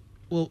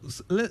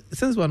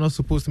 since we're not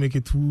supposed to make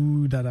it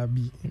too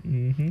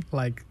dadabi,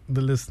 like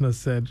the listener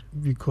said,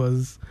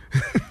 because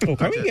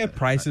can we get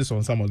prices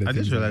on some of the things?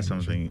 I just realized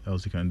something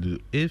else you can do.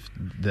 If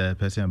the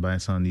person buying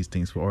some of these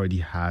things already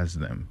has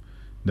them,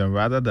 then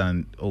rather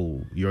than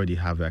you already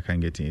have it, I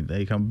can't get in,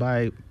 then you can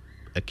buy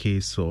a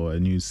case or a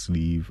new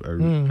sleeve,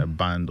 a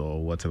band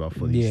or whatever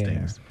for these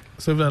things.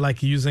 So if they're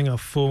like using a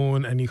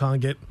phone and you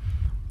can't get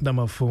them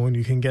a phone,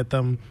 you can get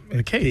them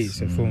a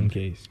case. A phone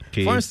case.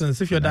 For instance,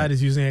 if your dad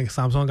is using a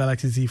Samsung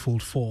Galaxy Z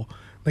Fold 4,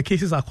 the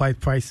cases are quite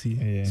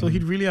pricey. So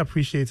he'd really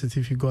appreciate it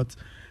if you got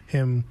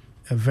him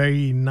a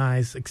very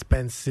nice,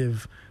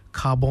 expensive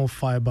carbon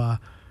fiber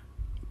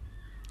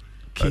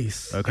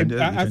case.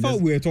 I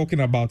thought we were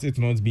talking about it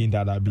not being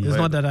dadabi. It's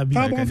not dadabi.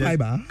 Carbon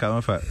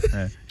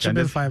fiber.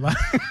 Chip fiber.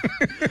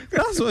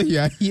 That's what you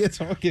are here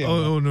talking about.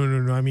 Oh,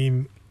 no. I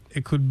mean,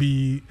 it could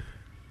be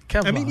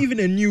Kevlar. I mean, even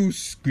a new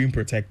screen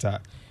protector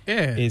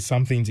is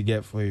something to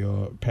get for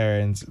your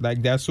parents.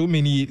 Like, there are so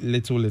many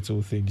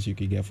little things you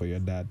could get for your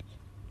dad.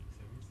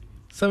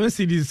 7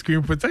 CD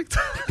screen protector.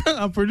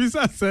 Our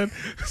producer said,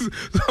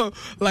 so,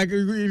 like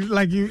you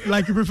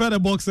prefer the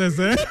boxers,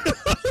 eh?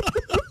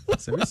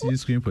 7 CD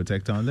screen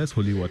protector unless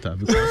holy water,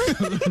 because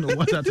the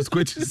water is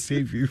going to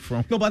save you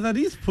from. No, but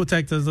these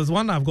protectors, there's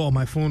one I've got on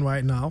my phone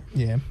right now.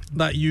 Yeah.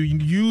 That you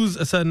use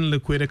a certain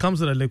liquid. It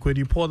comes with a liquid.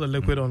 You pour the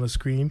liquid on the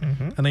screen,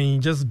 and then you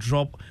just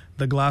drop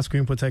the glass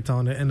screen protector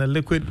on it, and the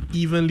liquid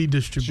evenly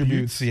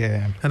distributes.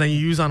 Yeah. And then you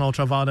use an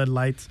ultraviolet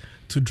light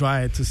to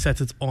dry it, to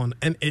set it on,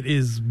 and it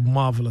is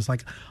marvelous.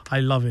 Like, I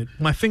love it.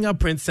 My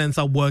fingerprint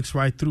sensor works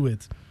right through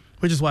it,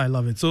 which is why I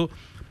love it. So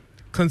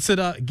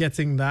consider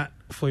getting that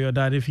for your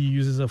dad if he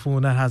uses a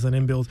phone that has an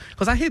inbuilt,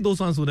 because I hate those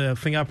ones with the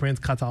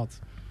fingerprint cut out.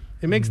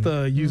 It makes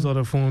the use of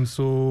the phone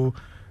so,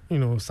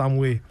 some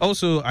way.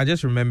 Also, I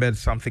just remembered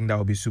something that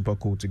would be super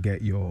cool to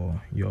get your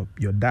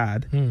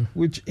dad,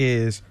 which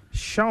is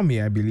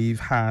Xiaomi, I believe,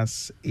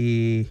 has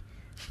a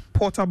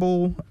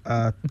portable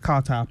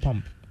car tire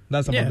pump.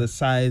 That's about the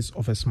size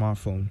of a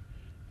smartphone,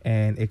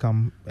 and it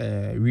can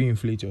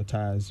reinflate your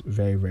tires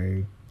very,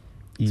 very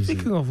easily.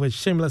 Speaking of which,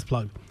 shameless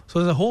plug. So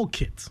there's a whole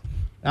kit.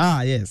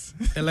 Yes.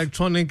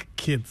 Electronic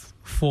kit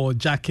for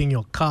jacking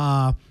your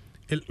car,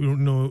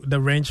 the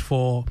wrench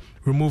for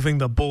removing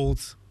the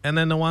bolts, and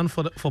then the one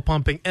for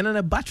pumping, and then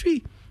a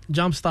battery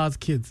jump start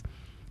kit.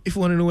 If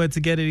you want to know where to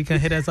get it, you can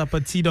hit us up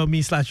at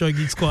t.me/Joy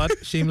Geek Squad.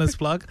 Shameless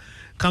plug.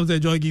 Come to the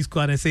Joy Geek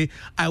Squad and say,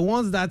 I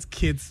want that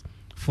kit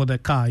for the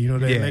car.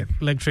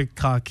 Electric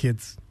car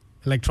kits,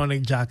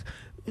 electronic jack.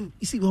 You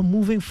see, we're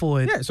moving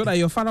forward. Yeah, so that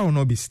your father will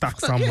not be stuck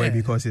somewhere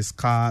because his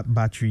car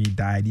battery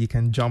died. You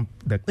can jump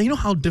You know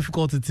how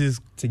difficult it is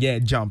to get a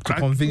jump, to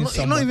convince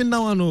someone. Not even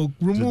now,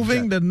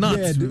 removing the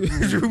nuts.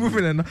 Yeah,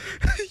 removing the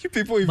nuts. You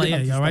people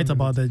even you're right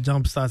about the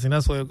jump starting.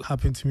 That's what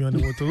happened to me on the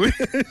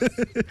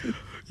motorway.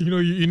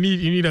 You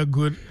need a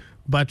good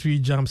battery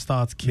jump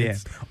start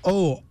kit. Yeah.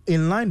 Oh,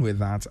 in line with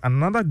that,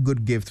 another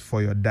good gift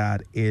for your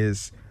dad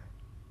is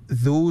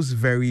those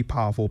very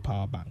powerful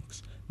power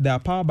banks. There are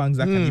power banks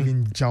that can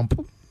even jump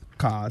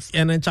cars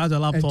And then charge a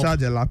laptop. and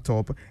charge a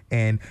laptop,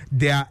 and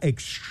there are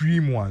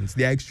extreme ones.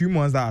 There are extreme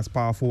ones that are as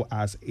powerful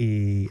as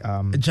a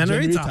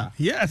Generator.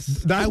 Yes.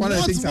 That's one of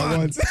the things I one.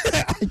 want.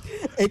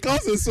 It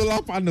comes with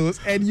solar panels,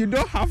 and you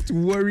don't have to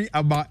worry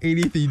about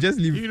anything. Just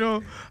leave. You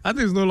know, I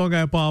think it's no longer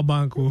a power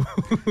bank. Oh.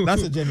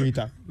 That's a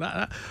generator.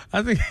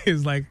 I think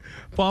it's like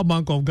power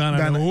bank of Ghana.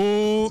 Ghana.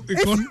 Oh,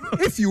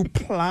 If you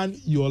plan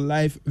your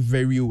life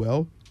very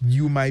well,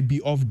 you might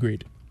be off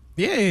grid.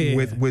 yeah.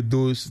 With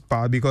those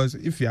power, because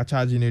if you are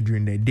charging it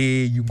during the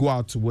day, you go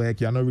out to work,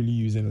 you're not really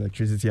using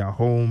electricity at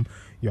home,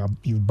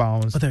 you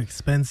bounce. But they're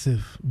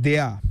expensive. They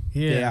are.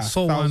 Yeah, They are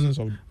so thousands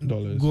of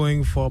dollars.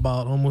 Going for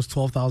about almost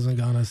 12,000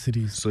 Ghana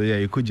cities. So yeah,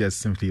 you could just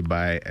simply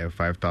buy a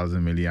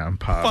 5,000 milliamp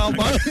power.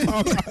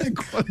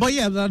 But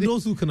yeah, there are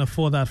those who can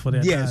afford that for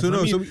their Yeah, dads. so no,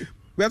 I mean, so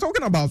we're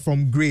talking about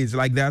from grades,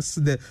 like that's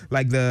the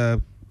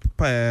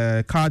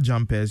car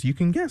jumpers. You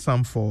can get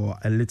some for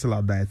a little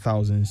under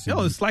 1,000.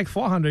 yo, it's like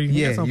 400. You can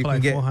get some for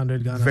like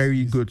 400 Ghana very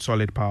cities. good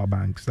solid power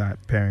banks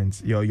that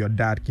parents, your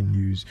dad can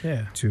use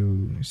Yeah.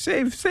 to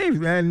save.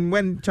 And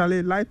when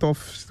Charlie light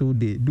off still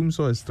day,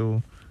 Doomsaw is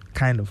still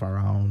kind of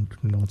around,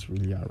 not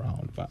really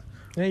around, but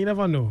Yeah, you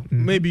never know.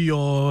 Maybe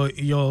your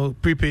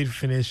prepaid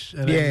finish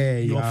and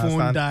then your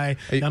phone die.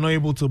 You're not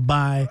able to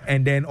buy.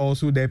 and then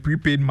also the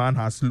prepaid man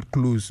has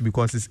closed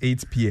because it's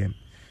 8 p.m.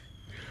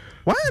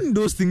 Why aren't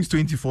those things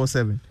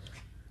 24/7?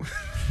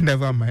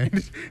 Never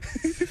mind.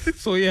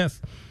 So yes,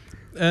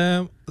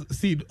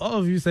 see all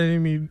of you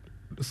sending me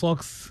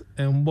socks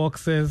and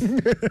boxes,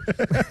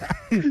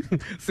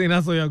 saying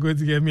that's what you're going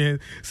to get me.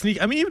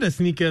 I mean, even the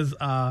sneakers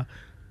are,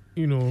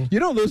 you know. You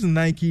know those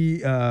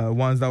Nike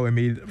ones that were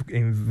made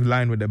in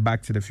line with the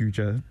Back to the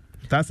Future?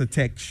 That's a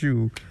tech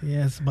shoe.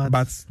 Yes, but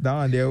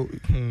down there.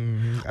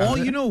 oh,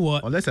 you know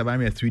what? Unless I buy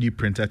me a 3D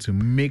printer to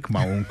make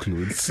my own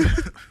clothes.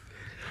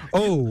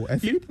 Oh, I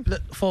think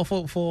For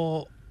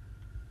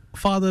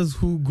fathers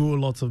who grow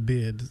lots of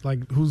beards,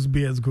 like whose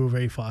beards grow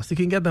very fast, you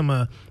can get them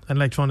an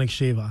electronic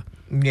shaver.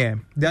 yeah,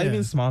 there are Yeah.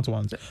 even smart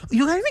ones.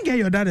 You can even get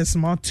your dad a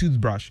smart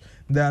toothbrush.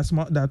 There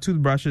are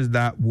toothbrushes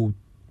that will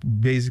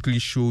basically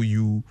show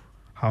you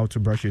how to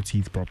brush your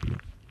teeth properly.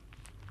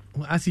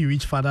 As you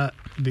reach father,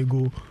 they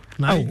go.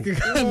 Now, Oh.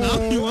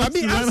 now he wants I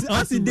mean, to learn as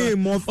how the to day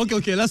brush. more.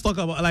 Okay, let's talk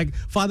about like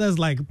fathers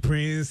like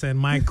Prince and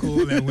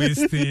Michael and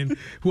Winston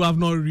who have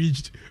not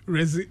reached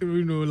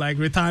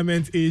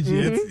retirement age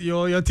yet.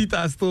 Your teeth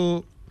are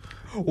still.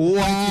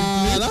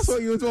 Wow, that's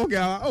what you're talking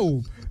about.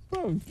 Oh,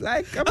 bro,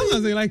 like I That's what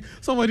I'm saying. Like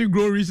somebody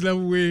grow rich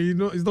level where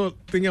he's not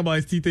thinking about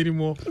his teeth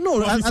anymore. No,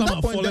 Probably at some that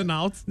are point, falling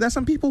out. There's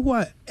some people who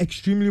are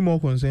extremely more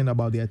concerned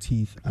about their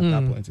teeth at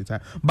that point in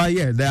time. But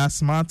yeah, there are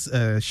smart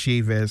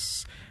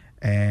shavers,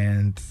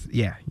 and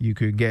yeah, you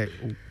could get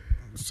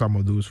some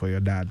of those for your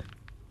dad.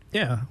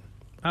 Yeah,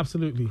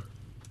 absolutely.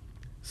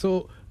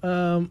 So,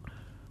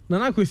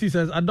 Nana Kwesi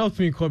says, adopt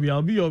me, Kobe.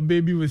 I'll be your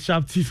baby with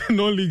sharp teeth and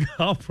no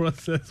legal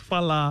process.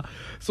 Fala.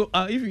 So,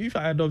 if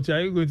I adopt you,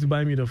 are you going to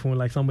buy me the phone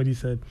like somebody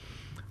said?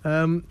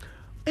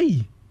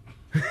 Hey,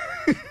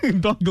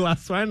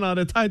 Douglas, right now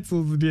the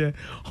title's there.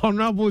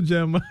 Honorable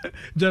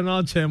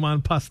General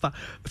Chairman Pastor.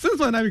 Since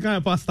when I become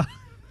a pastor?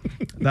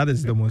 That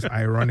is the most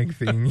ironic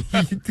thing.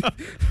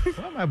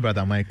 Why my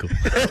brother Michael?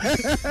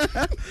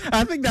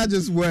 I think that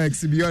just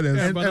works, to be honest.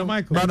 Yeah, Brother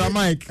Michael. Brother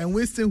Mike. And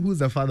Winston, who's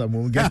the father?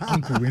 Mom, get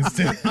Uncle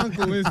Winston.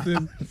 Uncle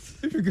Winston.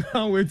 If you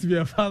can't wait to be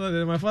a father,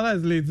 then my father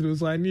is late too,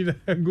 so I need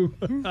a go.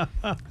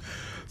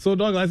 So,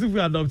 Douglas, if we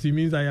adopt you, it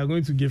means that you're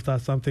going to gift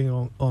us something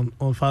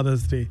on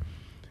Father's Day.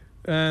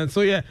 And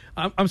so, yeah,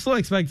 I'm still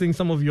expecting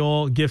some of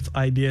your gift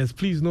ideas.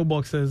 Please, no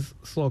boxes,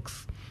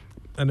 socks,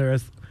 and the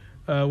rest.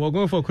 We're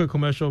going for a quick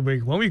commercial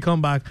break. When we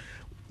come back,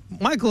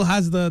 Michael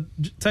has the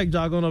tech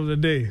jargon of the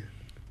day.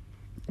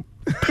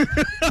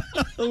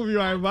 We'll be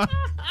right back.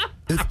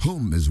 If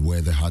home is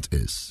where the heart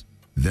is,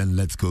 then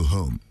let's go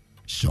home,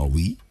 shall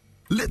we?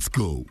 Let's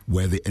go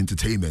where the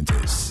entertainment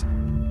is,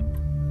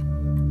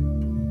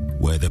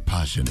 where the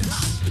passion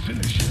is,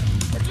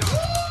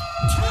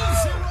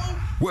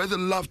 where the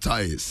laughter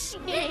is,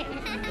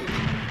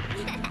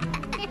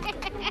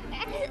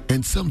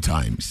 and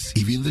sometimes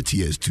even the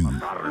tears too.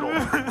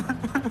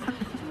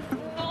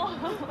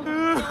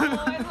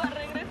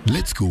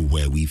 Let's go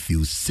where we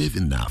feel safe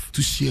enough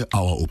to share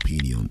our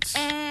opinions,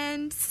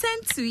 And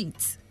send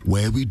tweets.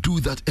 where we do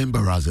that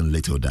embarrassing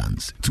little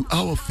dance to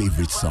our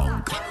favorite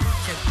song.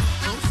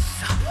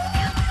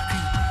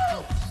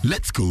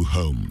 Let's go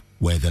home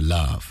where the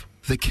love,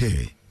 the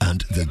care,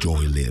 and the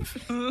joy live.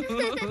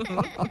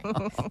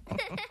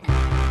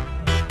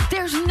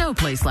 There's no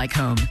place like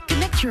home.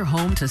 Connect your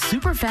home to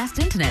super fast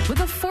internet with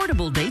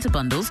affordable data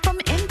bundles from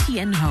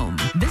MTN Home.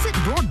 Visit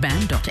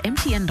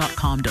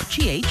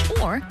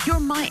broadband.mtn.com.gh or your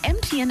My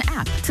MTN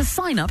app to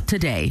sign up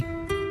today.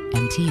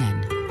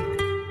 MTN.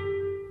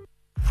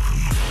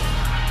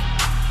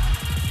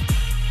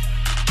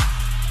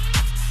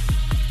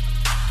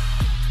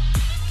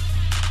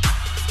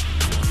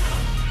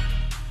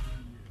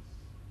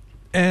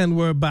 And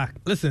we're back.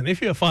 Listen,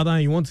 if you're a father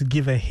and you want to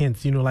give a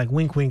hint, like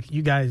wink, wink,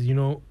 you guys, you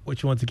know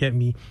what you want to get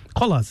me,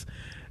 call us.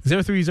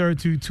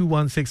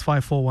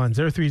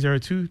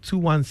 0302-216-541,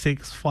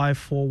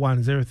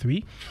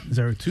 0302-216-541,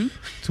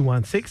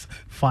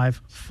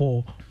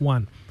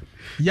 0302-216-541.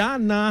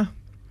 Yana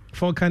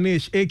from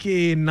Kanish,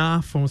 aka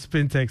Na from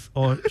Spintex,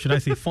 or should I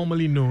say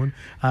formerly known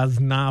as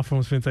Na from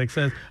Spintex,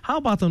 says, how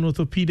about an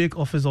orthopedic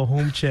office or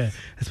home chair,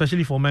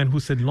 especially for men who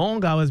sit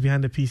long hours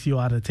behind the PC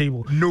or at a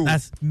table? No.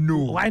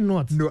 Why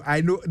not? No,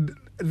 I know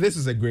this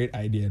is a great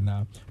idea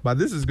now, but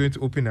this is going to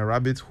open a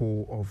rabbit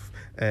hole of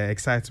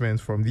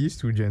excitement from these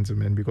two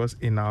gentlemen, because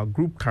in our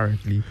group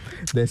currently,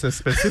 there's a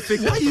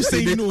specific... Why are you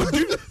saying no? Do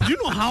you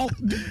know how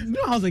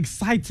I was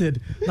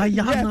excited that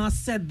Yana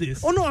said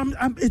this? Oh no, I'm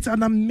it's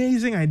an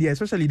amazing idea,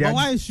 especially that.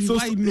 Why is she? So,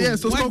 why no? yeah,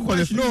 so Why- stop why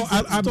qualifying. should No, you-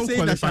 I'm Stop saying that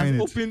qualifying I've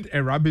it. opened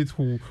a rabbit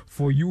hole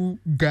for you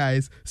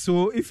guys.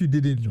 So if you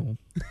didn't know,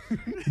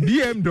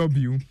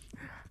 BMW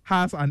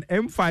has an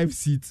M5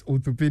 seat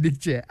orthopedic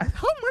chair.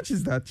 How much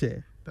is that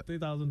chair?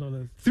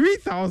 $3,000.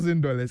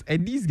 $3,000,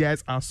 and these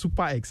guys are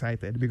super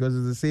excited because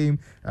it's the same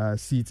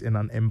seat in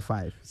an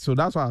M5. So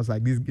that's why I was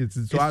like,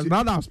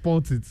 now that I've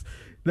spotted it,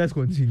 let's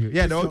continue.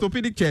 Yeah, the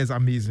orthopedic chair is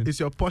amazing. Is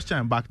your posture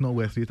and back not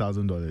worth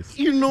 $3,000?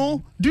 Do you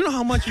know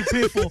how much you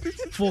pay for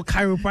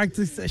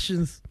chiropractic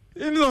sessions?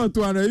 It's not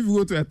 200. If you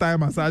go to a Thai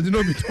massage, you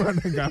know, be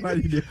 200 Ghana.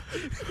 You know.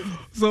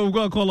 So we've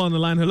got a call on the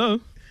line. Hello.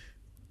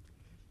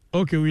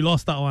 Okay, we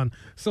lost that one.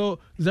 So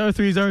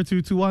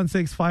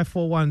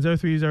 0302-216-541,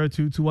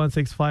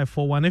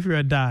 0302-216-541. If you're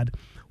a dad,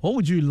 what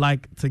would you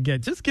like to get?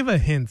 Just give a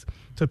hint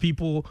to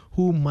people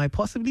who might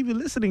possibly be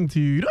listening to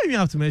you. You don't even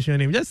have to mention your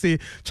name. Just say,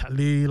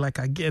 Charlie, like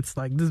I get,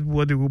 like this is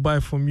what they will buy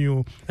from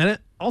you. And then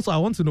also, I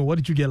want to know, what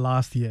did you get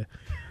last year?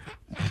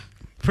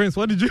 Prince,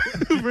 what did you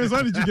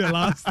get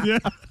last year?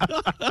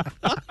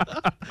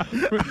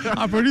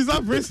 Our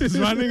producer Prince is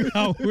running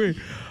away.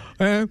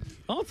 I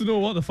want to know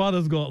what the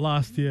fathers got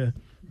last year.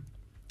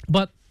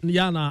 But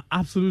Yana,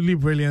 absolutely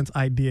brilliant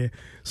idea.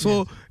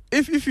 So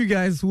if you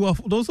guys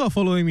those who are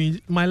following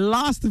me, my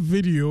last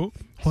video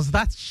was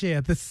that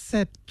chair, the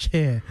set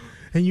chair.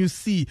 And you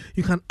see,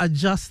 you can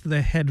adjust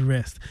the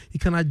headrest. You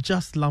can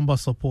adjust lumbar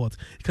support.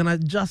 You can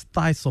adjust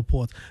thigh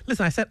support.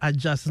 Listen, I said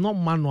adjust. It's not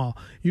manual.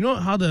 You know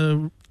how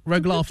the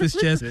regular office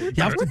chairs, you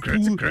have to pull,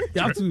 you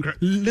have to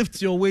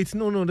lift your weight.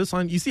 No, this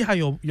one, you see how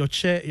your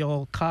chair,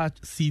 your car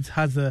seat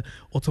has a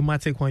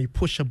automatic one. You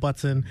push a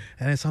button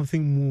and then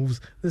something moves.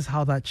 This is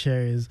how that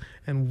chair is.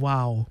 And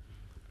wow.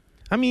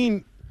 I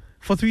mean,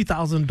 for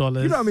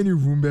 $3,000. You know how many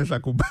Roombas I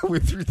could buy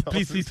with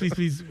 3,000?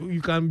 Please.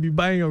 You can be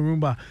buying a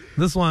Roomba.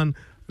 This one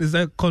is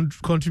a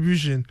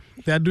contribution.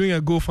 They are doing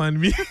a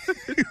GoFundMe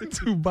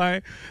to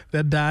buy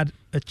their dad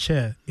a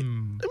chair.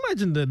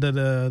 Imagine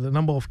the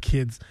number of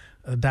kids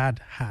a dad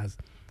has.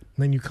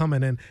 And then you come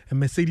and then a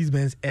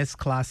Mercedes-Benz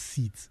S-Class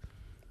seat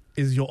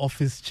is your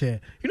office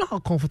chair. You know how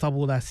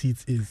comfortable that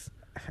seat is?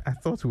 I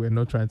thought we were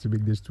not trying to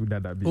make this too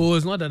Dada big. Oh,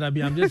 it's not that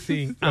I'm just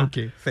saying.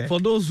 Okay, fair. For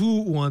those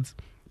who want,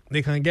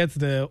 you can get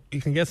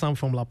some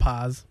from La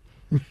Paz.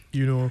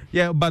 You know,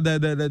 Yeah, but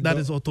that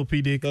is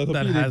orthopedic. That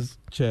orthopedic has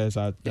chairs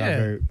are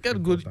very get a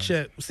good important.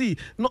 chair. See,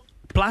 not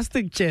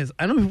plastic chairs.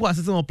 I know people are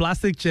sitting on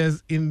plastic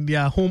chairs in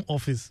their home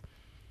office.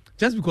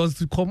 Just because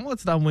to come out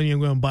that money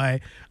and go and buy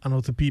an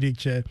orthopedic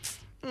chair,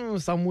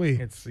 some way.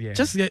 It's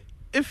Just get,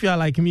 if you're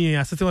like me and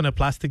you're sitting on a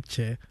plastic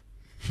chair,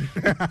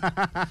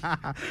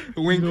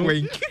 wink, you know,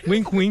 wink.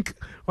 wink, wink.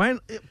 Why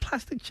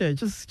plastic chair?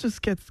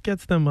 Just get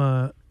them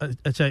a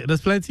chair.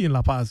 There's plenty in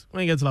La Paz.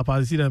 When you get to La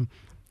Paz, you see them.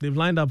 They've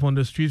lined up on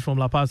the street from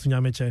La Paz to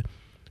Nyameche.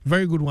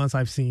 Very good ones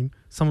I've seen.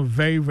 Some are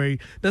very, very.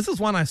 This is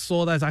one I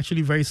saw that's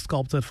actually very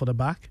sculpted for the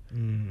back.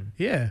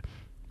 Yeah.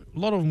 A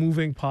lot of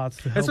moving parts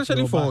to help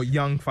Especially your for back.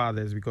 young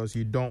fathers, because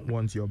you don't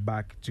want your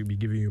back to be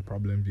giving you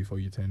problems before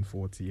you turn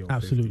 40 or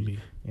Absolutely.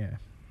 50.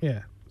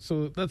 Yeah.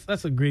 So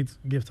that's a great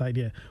gift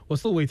idea. We're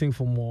still waiting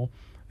for more.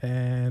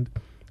 And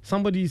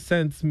somebody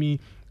sent me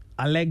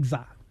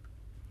Alexa.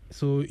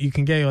 So you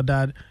can get your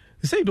dad.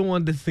 They say you don't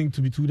want this thing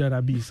to be too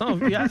Dada B.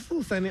 Some of you are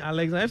still sending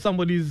Alexa. If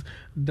somebody's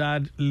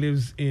dad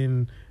lives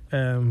in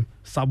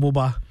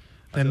Saboba,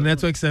 then the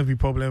network's every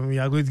problem. We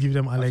are going to give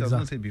them I was Alexa.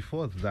 going to say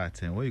before that,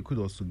 what you could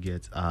also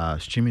get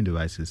streaming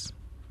devices,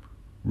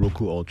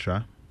 Roku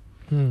Ultra,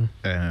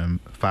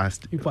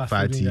 Fast People are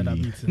Fire still doing Dada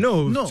TV. beats.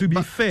 No, to be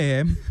but-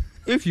 fair,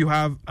 if you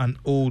have an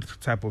old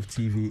type of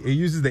TV, it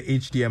uses the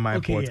HDMI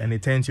Okay, port yeah. and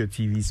it turns your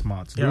TV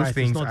smart. Yeah, Those right,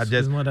 things it's not, are it's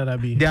just, not Dada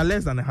B. they are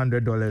less than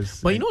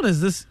 $100. But you know, there's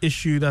this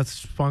issue that's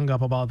sprung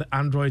up about the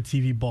Android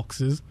TV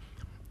boxes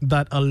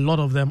that a lot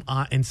of them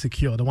are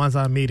insecure. The ones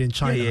that are made in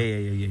China.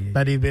 Yeah.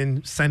 That they've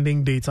been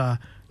sending data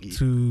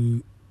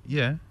to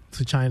Yeah.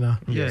 China.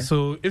 Yeah.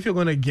 So if you're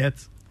going to get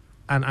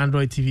an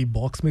Android TV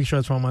box, make sure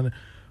it's from an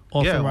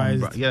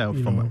authorized,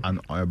 you from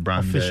know, a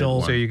brand official-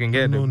 one. So you can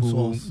get the Unknown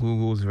source.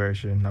 Google's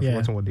version. I've Yeah.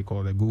 forgotten what they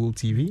call it, Google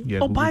TV. Yeah,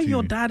 or Google buy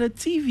your TV. dad a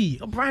TV,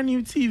 a brand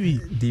new TV.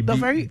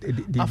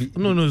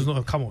 No, it's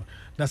not. Come on.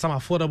 There's some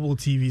affordable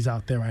TVs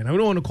out there right now. We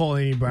don't want to call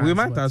any brands. We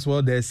might but as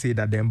well there say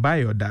that then buy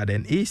your dad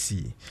an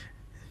AC.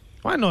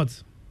 Why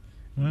not?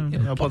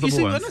 Portable You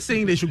see, we're ones. not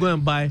saying they should go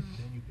and buy.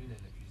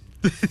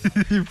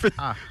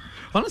 Ah.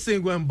 I'm not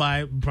saying go and buy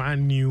a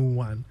brand new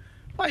one.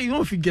 But you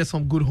know, if you get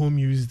some good home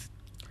used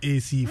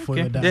AC for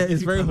your dad, Yeah,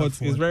 it's you very can hot.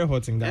 afford. It's very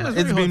hot in Ghana. Yeah,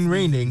 it's It's very been hot.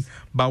 raining,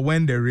 but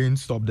when the rain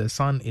stops, the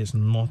sun is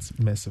not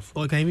merciful.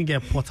 Or you can even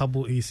get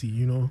portable AC.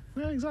 You know,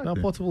 Yeah, now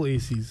exactly. portable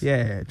ACs.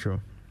 Yeah, true.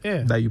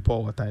 Yeah. That you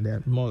pour water in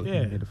there. More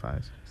Yeah.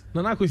 humidifiers.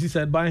 Nana Kwesi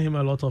said buying him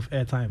a lot of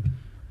airtime.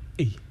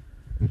 Hey,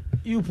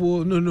 you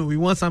poor, no, we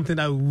want something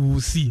that we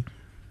will see.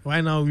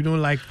 Right now, we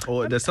don't like.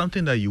 Or there's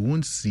something that you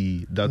won't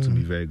see that would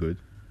be very good.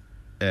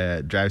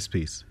 Drive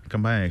space. You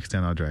can buy an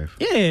external drive.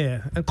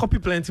 Yeah, and copy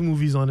plenty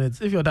movies on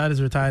it. If your dad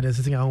is retired and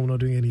sitting at home not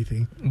doing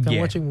anything, you can Yeah.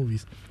 watching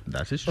movies.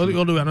 That is true.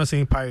 Although we're not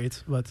saying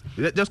pirates, but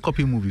Just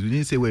copy movies. We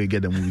didn't say where you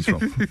get the movies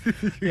from.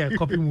 yeah,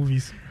 copy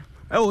movies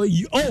Oh,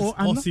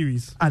 or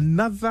series.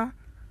 another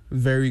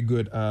very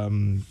good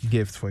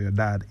gift for your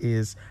dad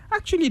is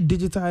actually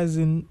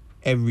digitizing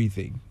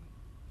everything.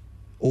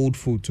 Old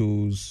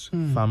photos,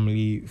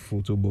 family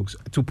photo books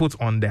to put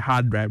on the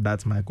hard drive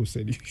that Michael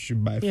said you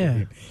should buy for Yeah.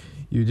 him.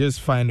 You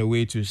just find a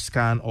way to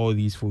scan all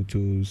these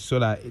photos so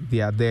that they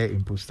are there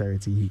in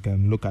posterity. He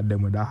can look at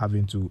them without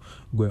having to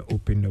go and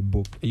open the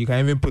book. You can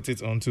even put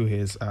it onto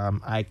his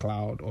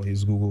iCloud or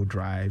his Google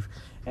Drive.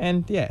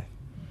 And yeah,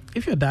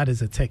 If your dad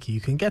is a techie,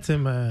 you can get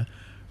him a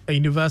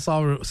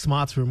universal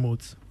smart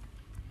remote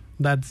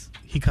that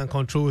he can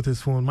control with his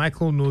phone.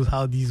 Michael knows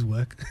how these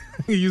work.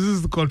 He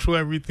uses to control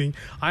everything.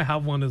 I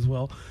have one as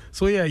well.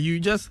 So yeah,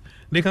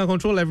 they can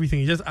control everything.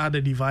 You just add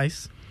a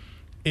device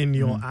in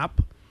your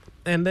app,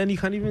 and then you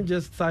can even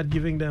just start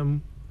giving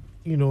them,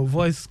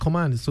 voice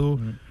commands. So,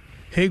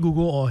 hey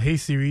Google or hey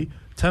Siri,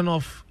 turn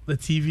off the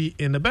TV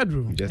in the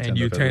bedroom. and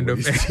you turned off.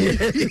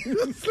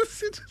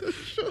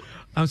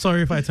 I'm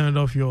sorry if I turned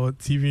off your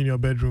TV in your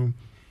bedroom.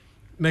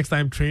 Next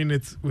time, train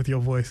it with your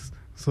voice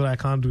so that I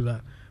can't do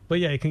that. But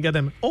yeah, you can get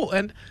them. Oh,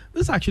 and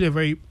this is actually a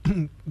very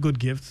good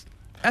gift.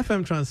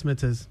 FM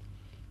transmitters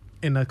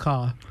in a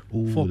car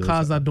Ooh, for those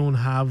cars are- that don't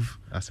have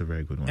That's a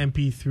very good one.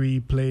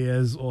 MP3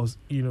 players, or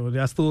they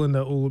are still in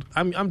the old.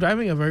 I'm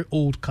driving a very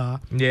old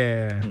car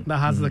Yeah. that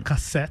has the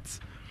cassette.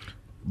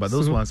 But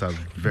those So- ones are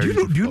very Do you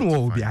know difficult to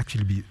what would be find.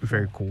 actually be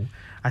very cool?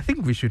 I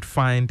think we should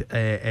find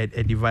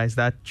a device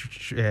that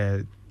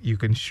you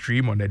can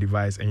stream on the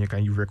device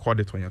and you record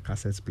it on your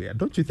cassette player.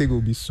 Don't you think it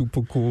would be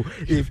super cool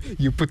if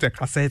you put a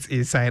cassette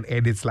inside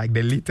and it's like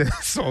the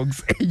latest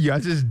songs and you are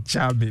just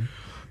jamming?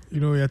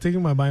 You're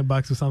taking my mind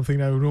back to something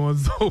that we don't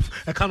want to.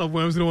 I kind of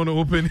don't want to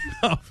open it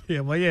up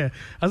here, but yeah,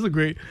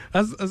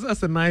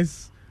 that's a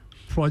nice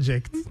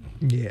project.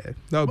 Yeah,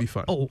 that would be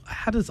fun. Oh, I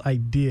had this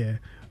idea.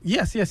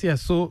 Yes.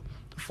 So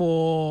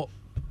for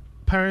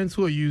parents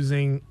who are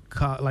using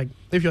car, like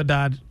if your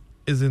dad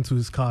is into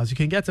his cars, you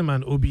can get him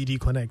an OBD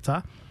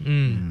connector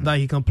that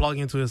he can plug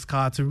into his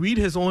car to read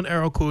his own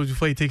error codes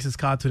before he takes his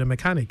car to the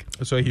mechanic.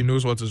 So he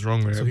knows what is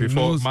wrong with So it he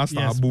before knows, Master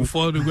yes, Abu.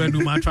 before they go and do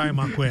my try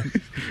my queer.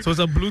 So it's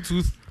a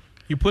Bluetooth.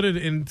 You put it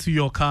into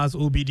your car's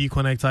OBD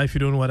connector. If you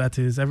don't know what that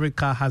is, every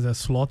car has a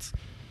slot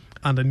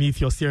underneath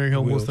your steering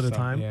wheel most of the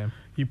time. Yeah.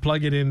 You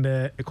plug it in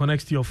there, it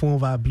connects to your phone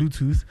via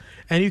Bluetooth,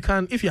 and you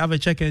can, if you have a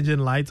check engine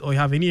light or you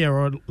have any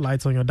error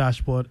lights on your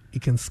dashboard, you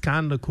can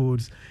scan the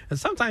codes, and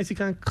sometimes you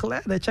can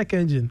clear the check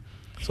engine.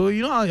 So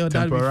you know how your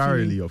dad will be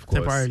Temporarily, feeling- of course.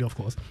 Temporarily, of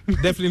course.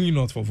 Definitely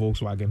not for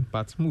Volkswagen,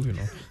 but moving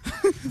on.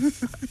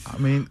 I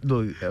mean,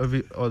 look,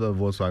 every other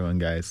Volkswagen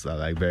guys are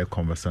like very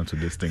conversant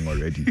with this thing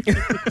already.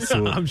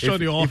 So I'm sure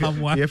they all have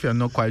one. If you're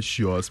not quite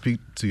sure, speak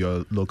to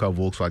your local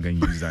Volkswagen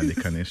user and they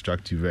can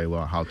instruct you very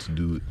well how to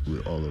do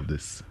with all of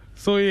this.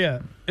 So yeah,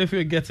 if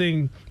you're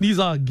getting, these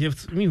are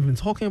gifts. I mean, we've been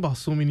talking about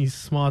so many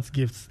smart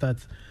gifts that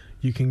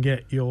you can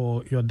get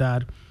your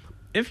dad.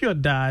 If your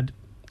dad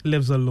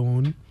lives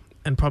alone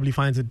and probably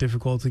finds it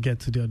difficult to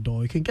get to their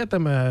door, you can get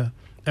them a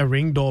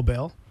Ring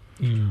doorbell.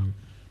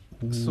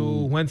 So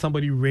when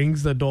somebody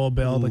rings the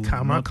doorbell, the Ooh,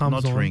 camera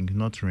comes on.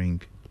 Not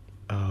ring.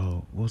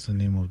 Oh, what's the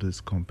name of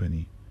this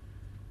company?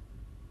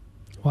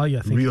 While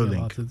you're thinking Reolink.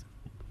 about it.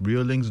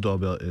 Reolink's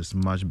doorbell is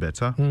much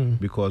better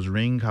because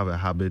Ring have a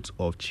habit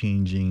of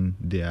changing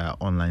their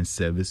online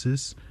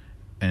services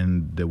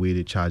and the way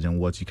they charge and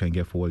what you can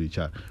get for what you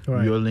charge.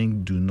 Right.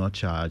 Reolink do not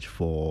charge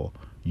for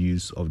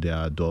use of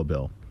their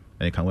doorbell,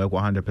 and it can work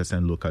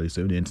 100% locally.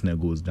 So if the internet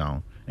goes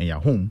down and you're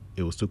home,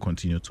 it will still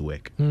continue to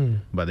work.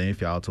 But then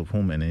if you're out of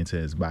home and the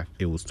internet is back,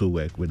 it will still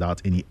work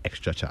without any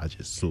extra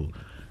charges. So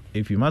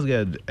if you must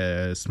get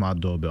a smart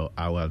doorbell,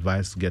 I would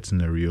advise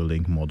getting a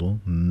Reolink model,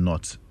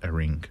 not a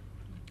Ring.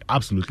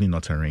 Absolutely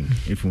not a Ring.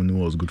 If you knew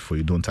what was good for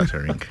you, don't touch a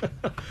Ring.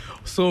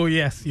 So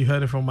yes, you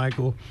heard it from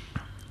Michael,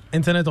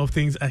 Internet of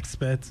Things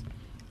expert.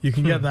 You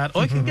can get that,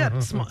 or you can get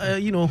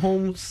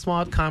home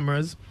smart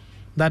cameras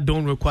that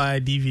don't require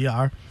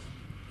DVR.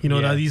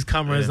 There are these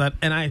cameras that,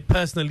 and I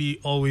personally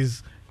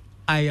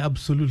I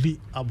absolutely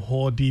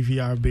abhor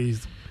DVR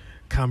based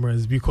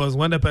cameras because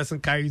when the person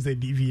carries the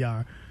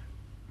DVR,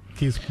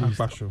 case closed.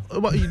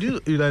 But you do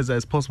realize that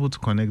it's possible to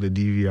connect the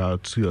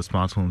DVR to your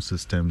smart home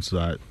system so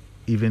that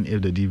even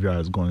if the DVR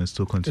is gone, it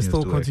still It continues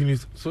still to work.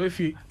 continues. So if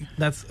you,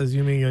 that's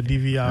assuming your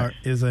DVR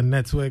is a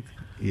network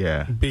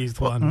Yeah. based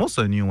Well, one. most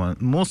of the new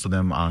ones, most of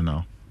them are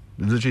now.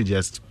 It's literally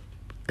just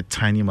a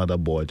tiny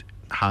motherboard,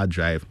 hard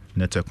drive,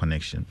 network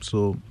connection.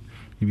 So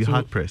you'll be So-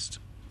 hard pressed.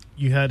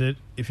 You had it.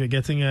 If you're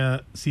getting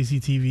a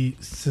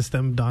CCTV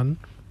system done,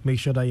 make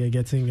sure that you're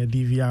getting a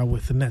DVR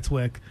with a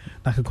network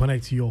that can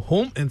connect to your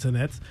home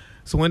internet.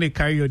 So when they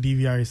carry your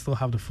DVR, you still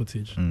have the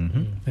footage.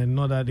 And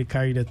not that they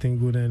carry the thing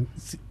good and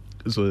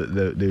So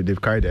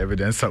they've carried the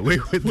evidence away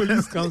with them.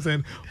 police comes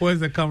and where's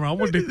the camera?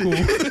 What they call?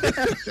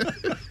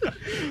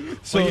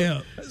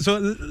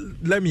 So,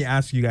 let me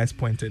ask you guys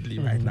pointedly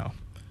right now.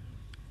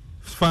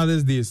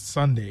 Father's Day is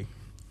Sunday.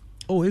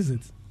 Oh, is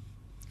it?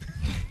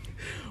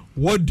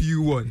 What do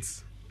you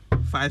want?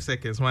 5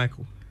 seconds,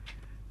 Michael.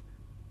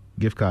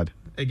 Gift card.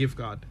 A gift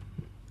card.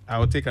 I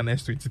will take an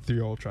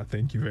S23 Ultra.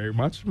 Thank you very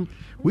much.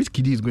 Which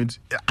kiddie is going to?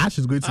 Ash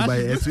is going to buy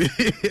a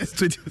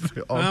S23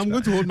 Ultra. I'm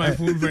going to hold my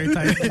phone very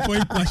tight before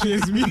he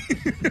crashes me.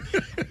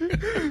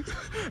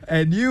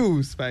 And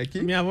you,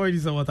 Spikey? Me, I've already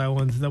said what I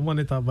want, the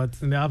monitor, but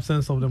in the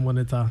absence of the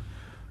monitor,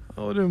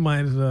 I wouldn't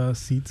mind the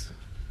seat.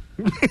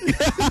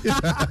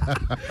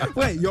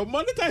 Wait, your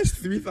monitor is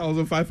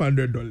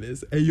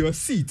 $3,500 and your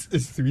seat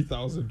is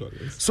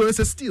 $3,000. So it's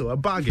a steal, a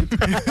bargain.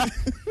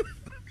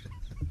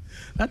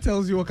 That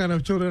tells you what kind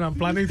of children I'm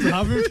planning to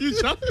have in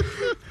future.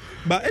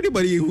 But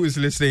anybody who is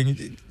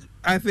listening,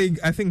 I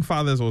think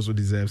fathers also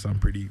deserve some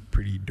pretty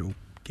dope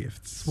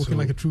gifts. Spoken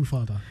like a true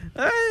father.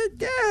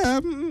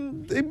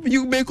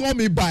 You may call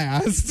me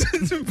biased,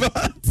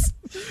 but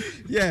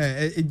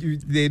yeah,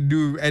 they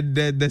do. And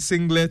the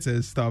singlet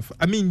and stuff.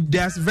 I mean,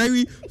 there's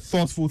very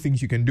thoughtful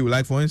things you can do.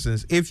 Like, for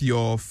instance, if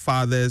your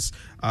father's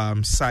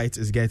sight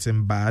is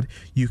getting bad,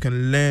 you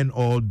can learn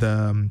all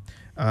the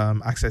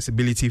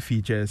accessibility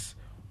features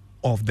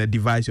of the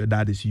device your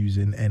dad is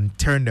using and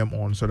turn them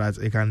on so that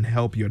it can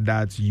help your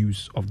dad's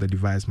use of the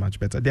device much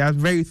better. There are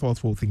very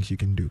thoughtful things you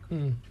can do.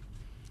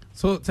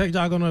 So, tech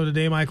jargon of the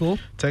day, Michael.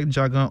 Tech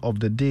jargon of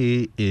the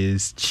day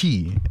is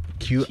Qi,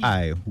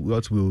 QI,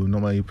 what we'll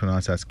normally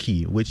pronounce as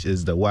key, which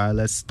is the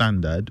wireless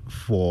standard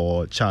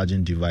for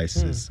charging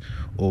devices.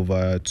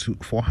 Over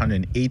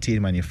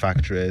 488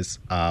 manufacturers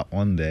are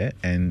on there,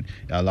 and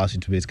it allows you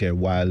to basically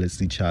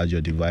wirelessly charge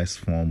your device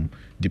from,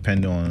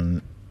 depending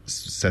on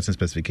certain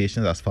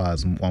specifications, as far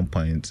as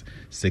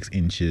 1.6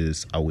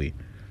 inches away.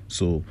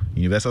 So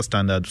universal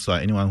standard, so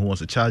anyone who wants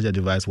to charge their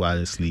device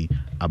wirelessly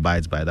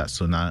abides by that.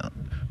 So now,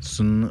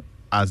 soon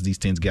as these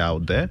things get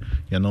out there,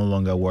 you're no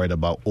longer worried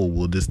about, oh,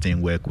 will this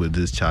thing work with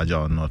this charger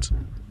or not?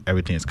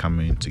 Everything is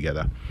coming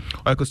together.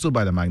 Or I could still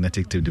buy the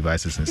magnetic tip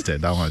devices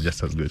instead. That one's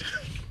just as good.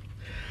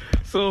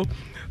 So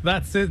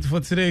that's it for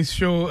today's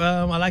show.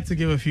 I'd like to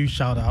give a few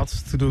shout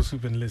outs to those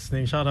who've been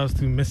listening. Shout outs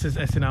to Mrs.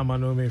 Esina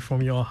Manome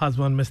from your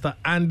husband, Mr.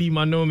 Andy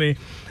Manome.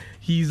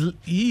 He's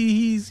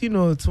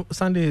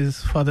Sunday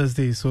is Father's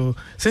Day, so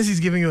since he's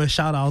giving you a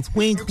shout out,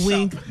 wink,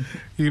 yeah,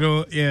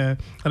 and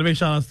a big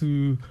shout out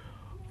to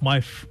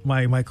my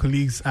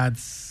colleagues at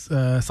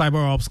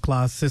Cyber Ops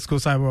class, Cisco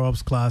Cyber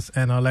Ops class,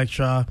 and our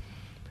lecturer,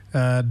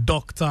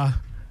 Dr.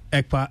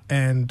 Ekpa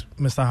and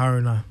Mr.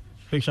 Haruna.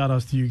 Big shout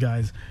outs to you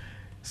guys.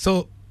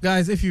 So,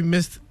 guys, if you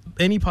missed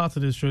any part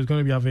of this show, it's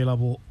going to be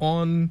available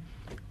on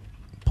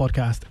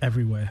podcast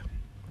everywhere.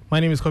 My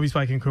name is Kobe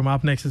Spike Nkrumah.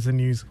 Up next is the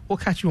news. We'll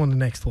catch you on the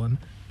next one.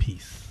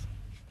 Peace.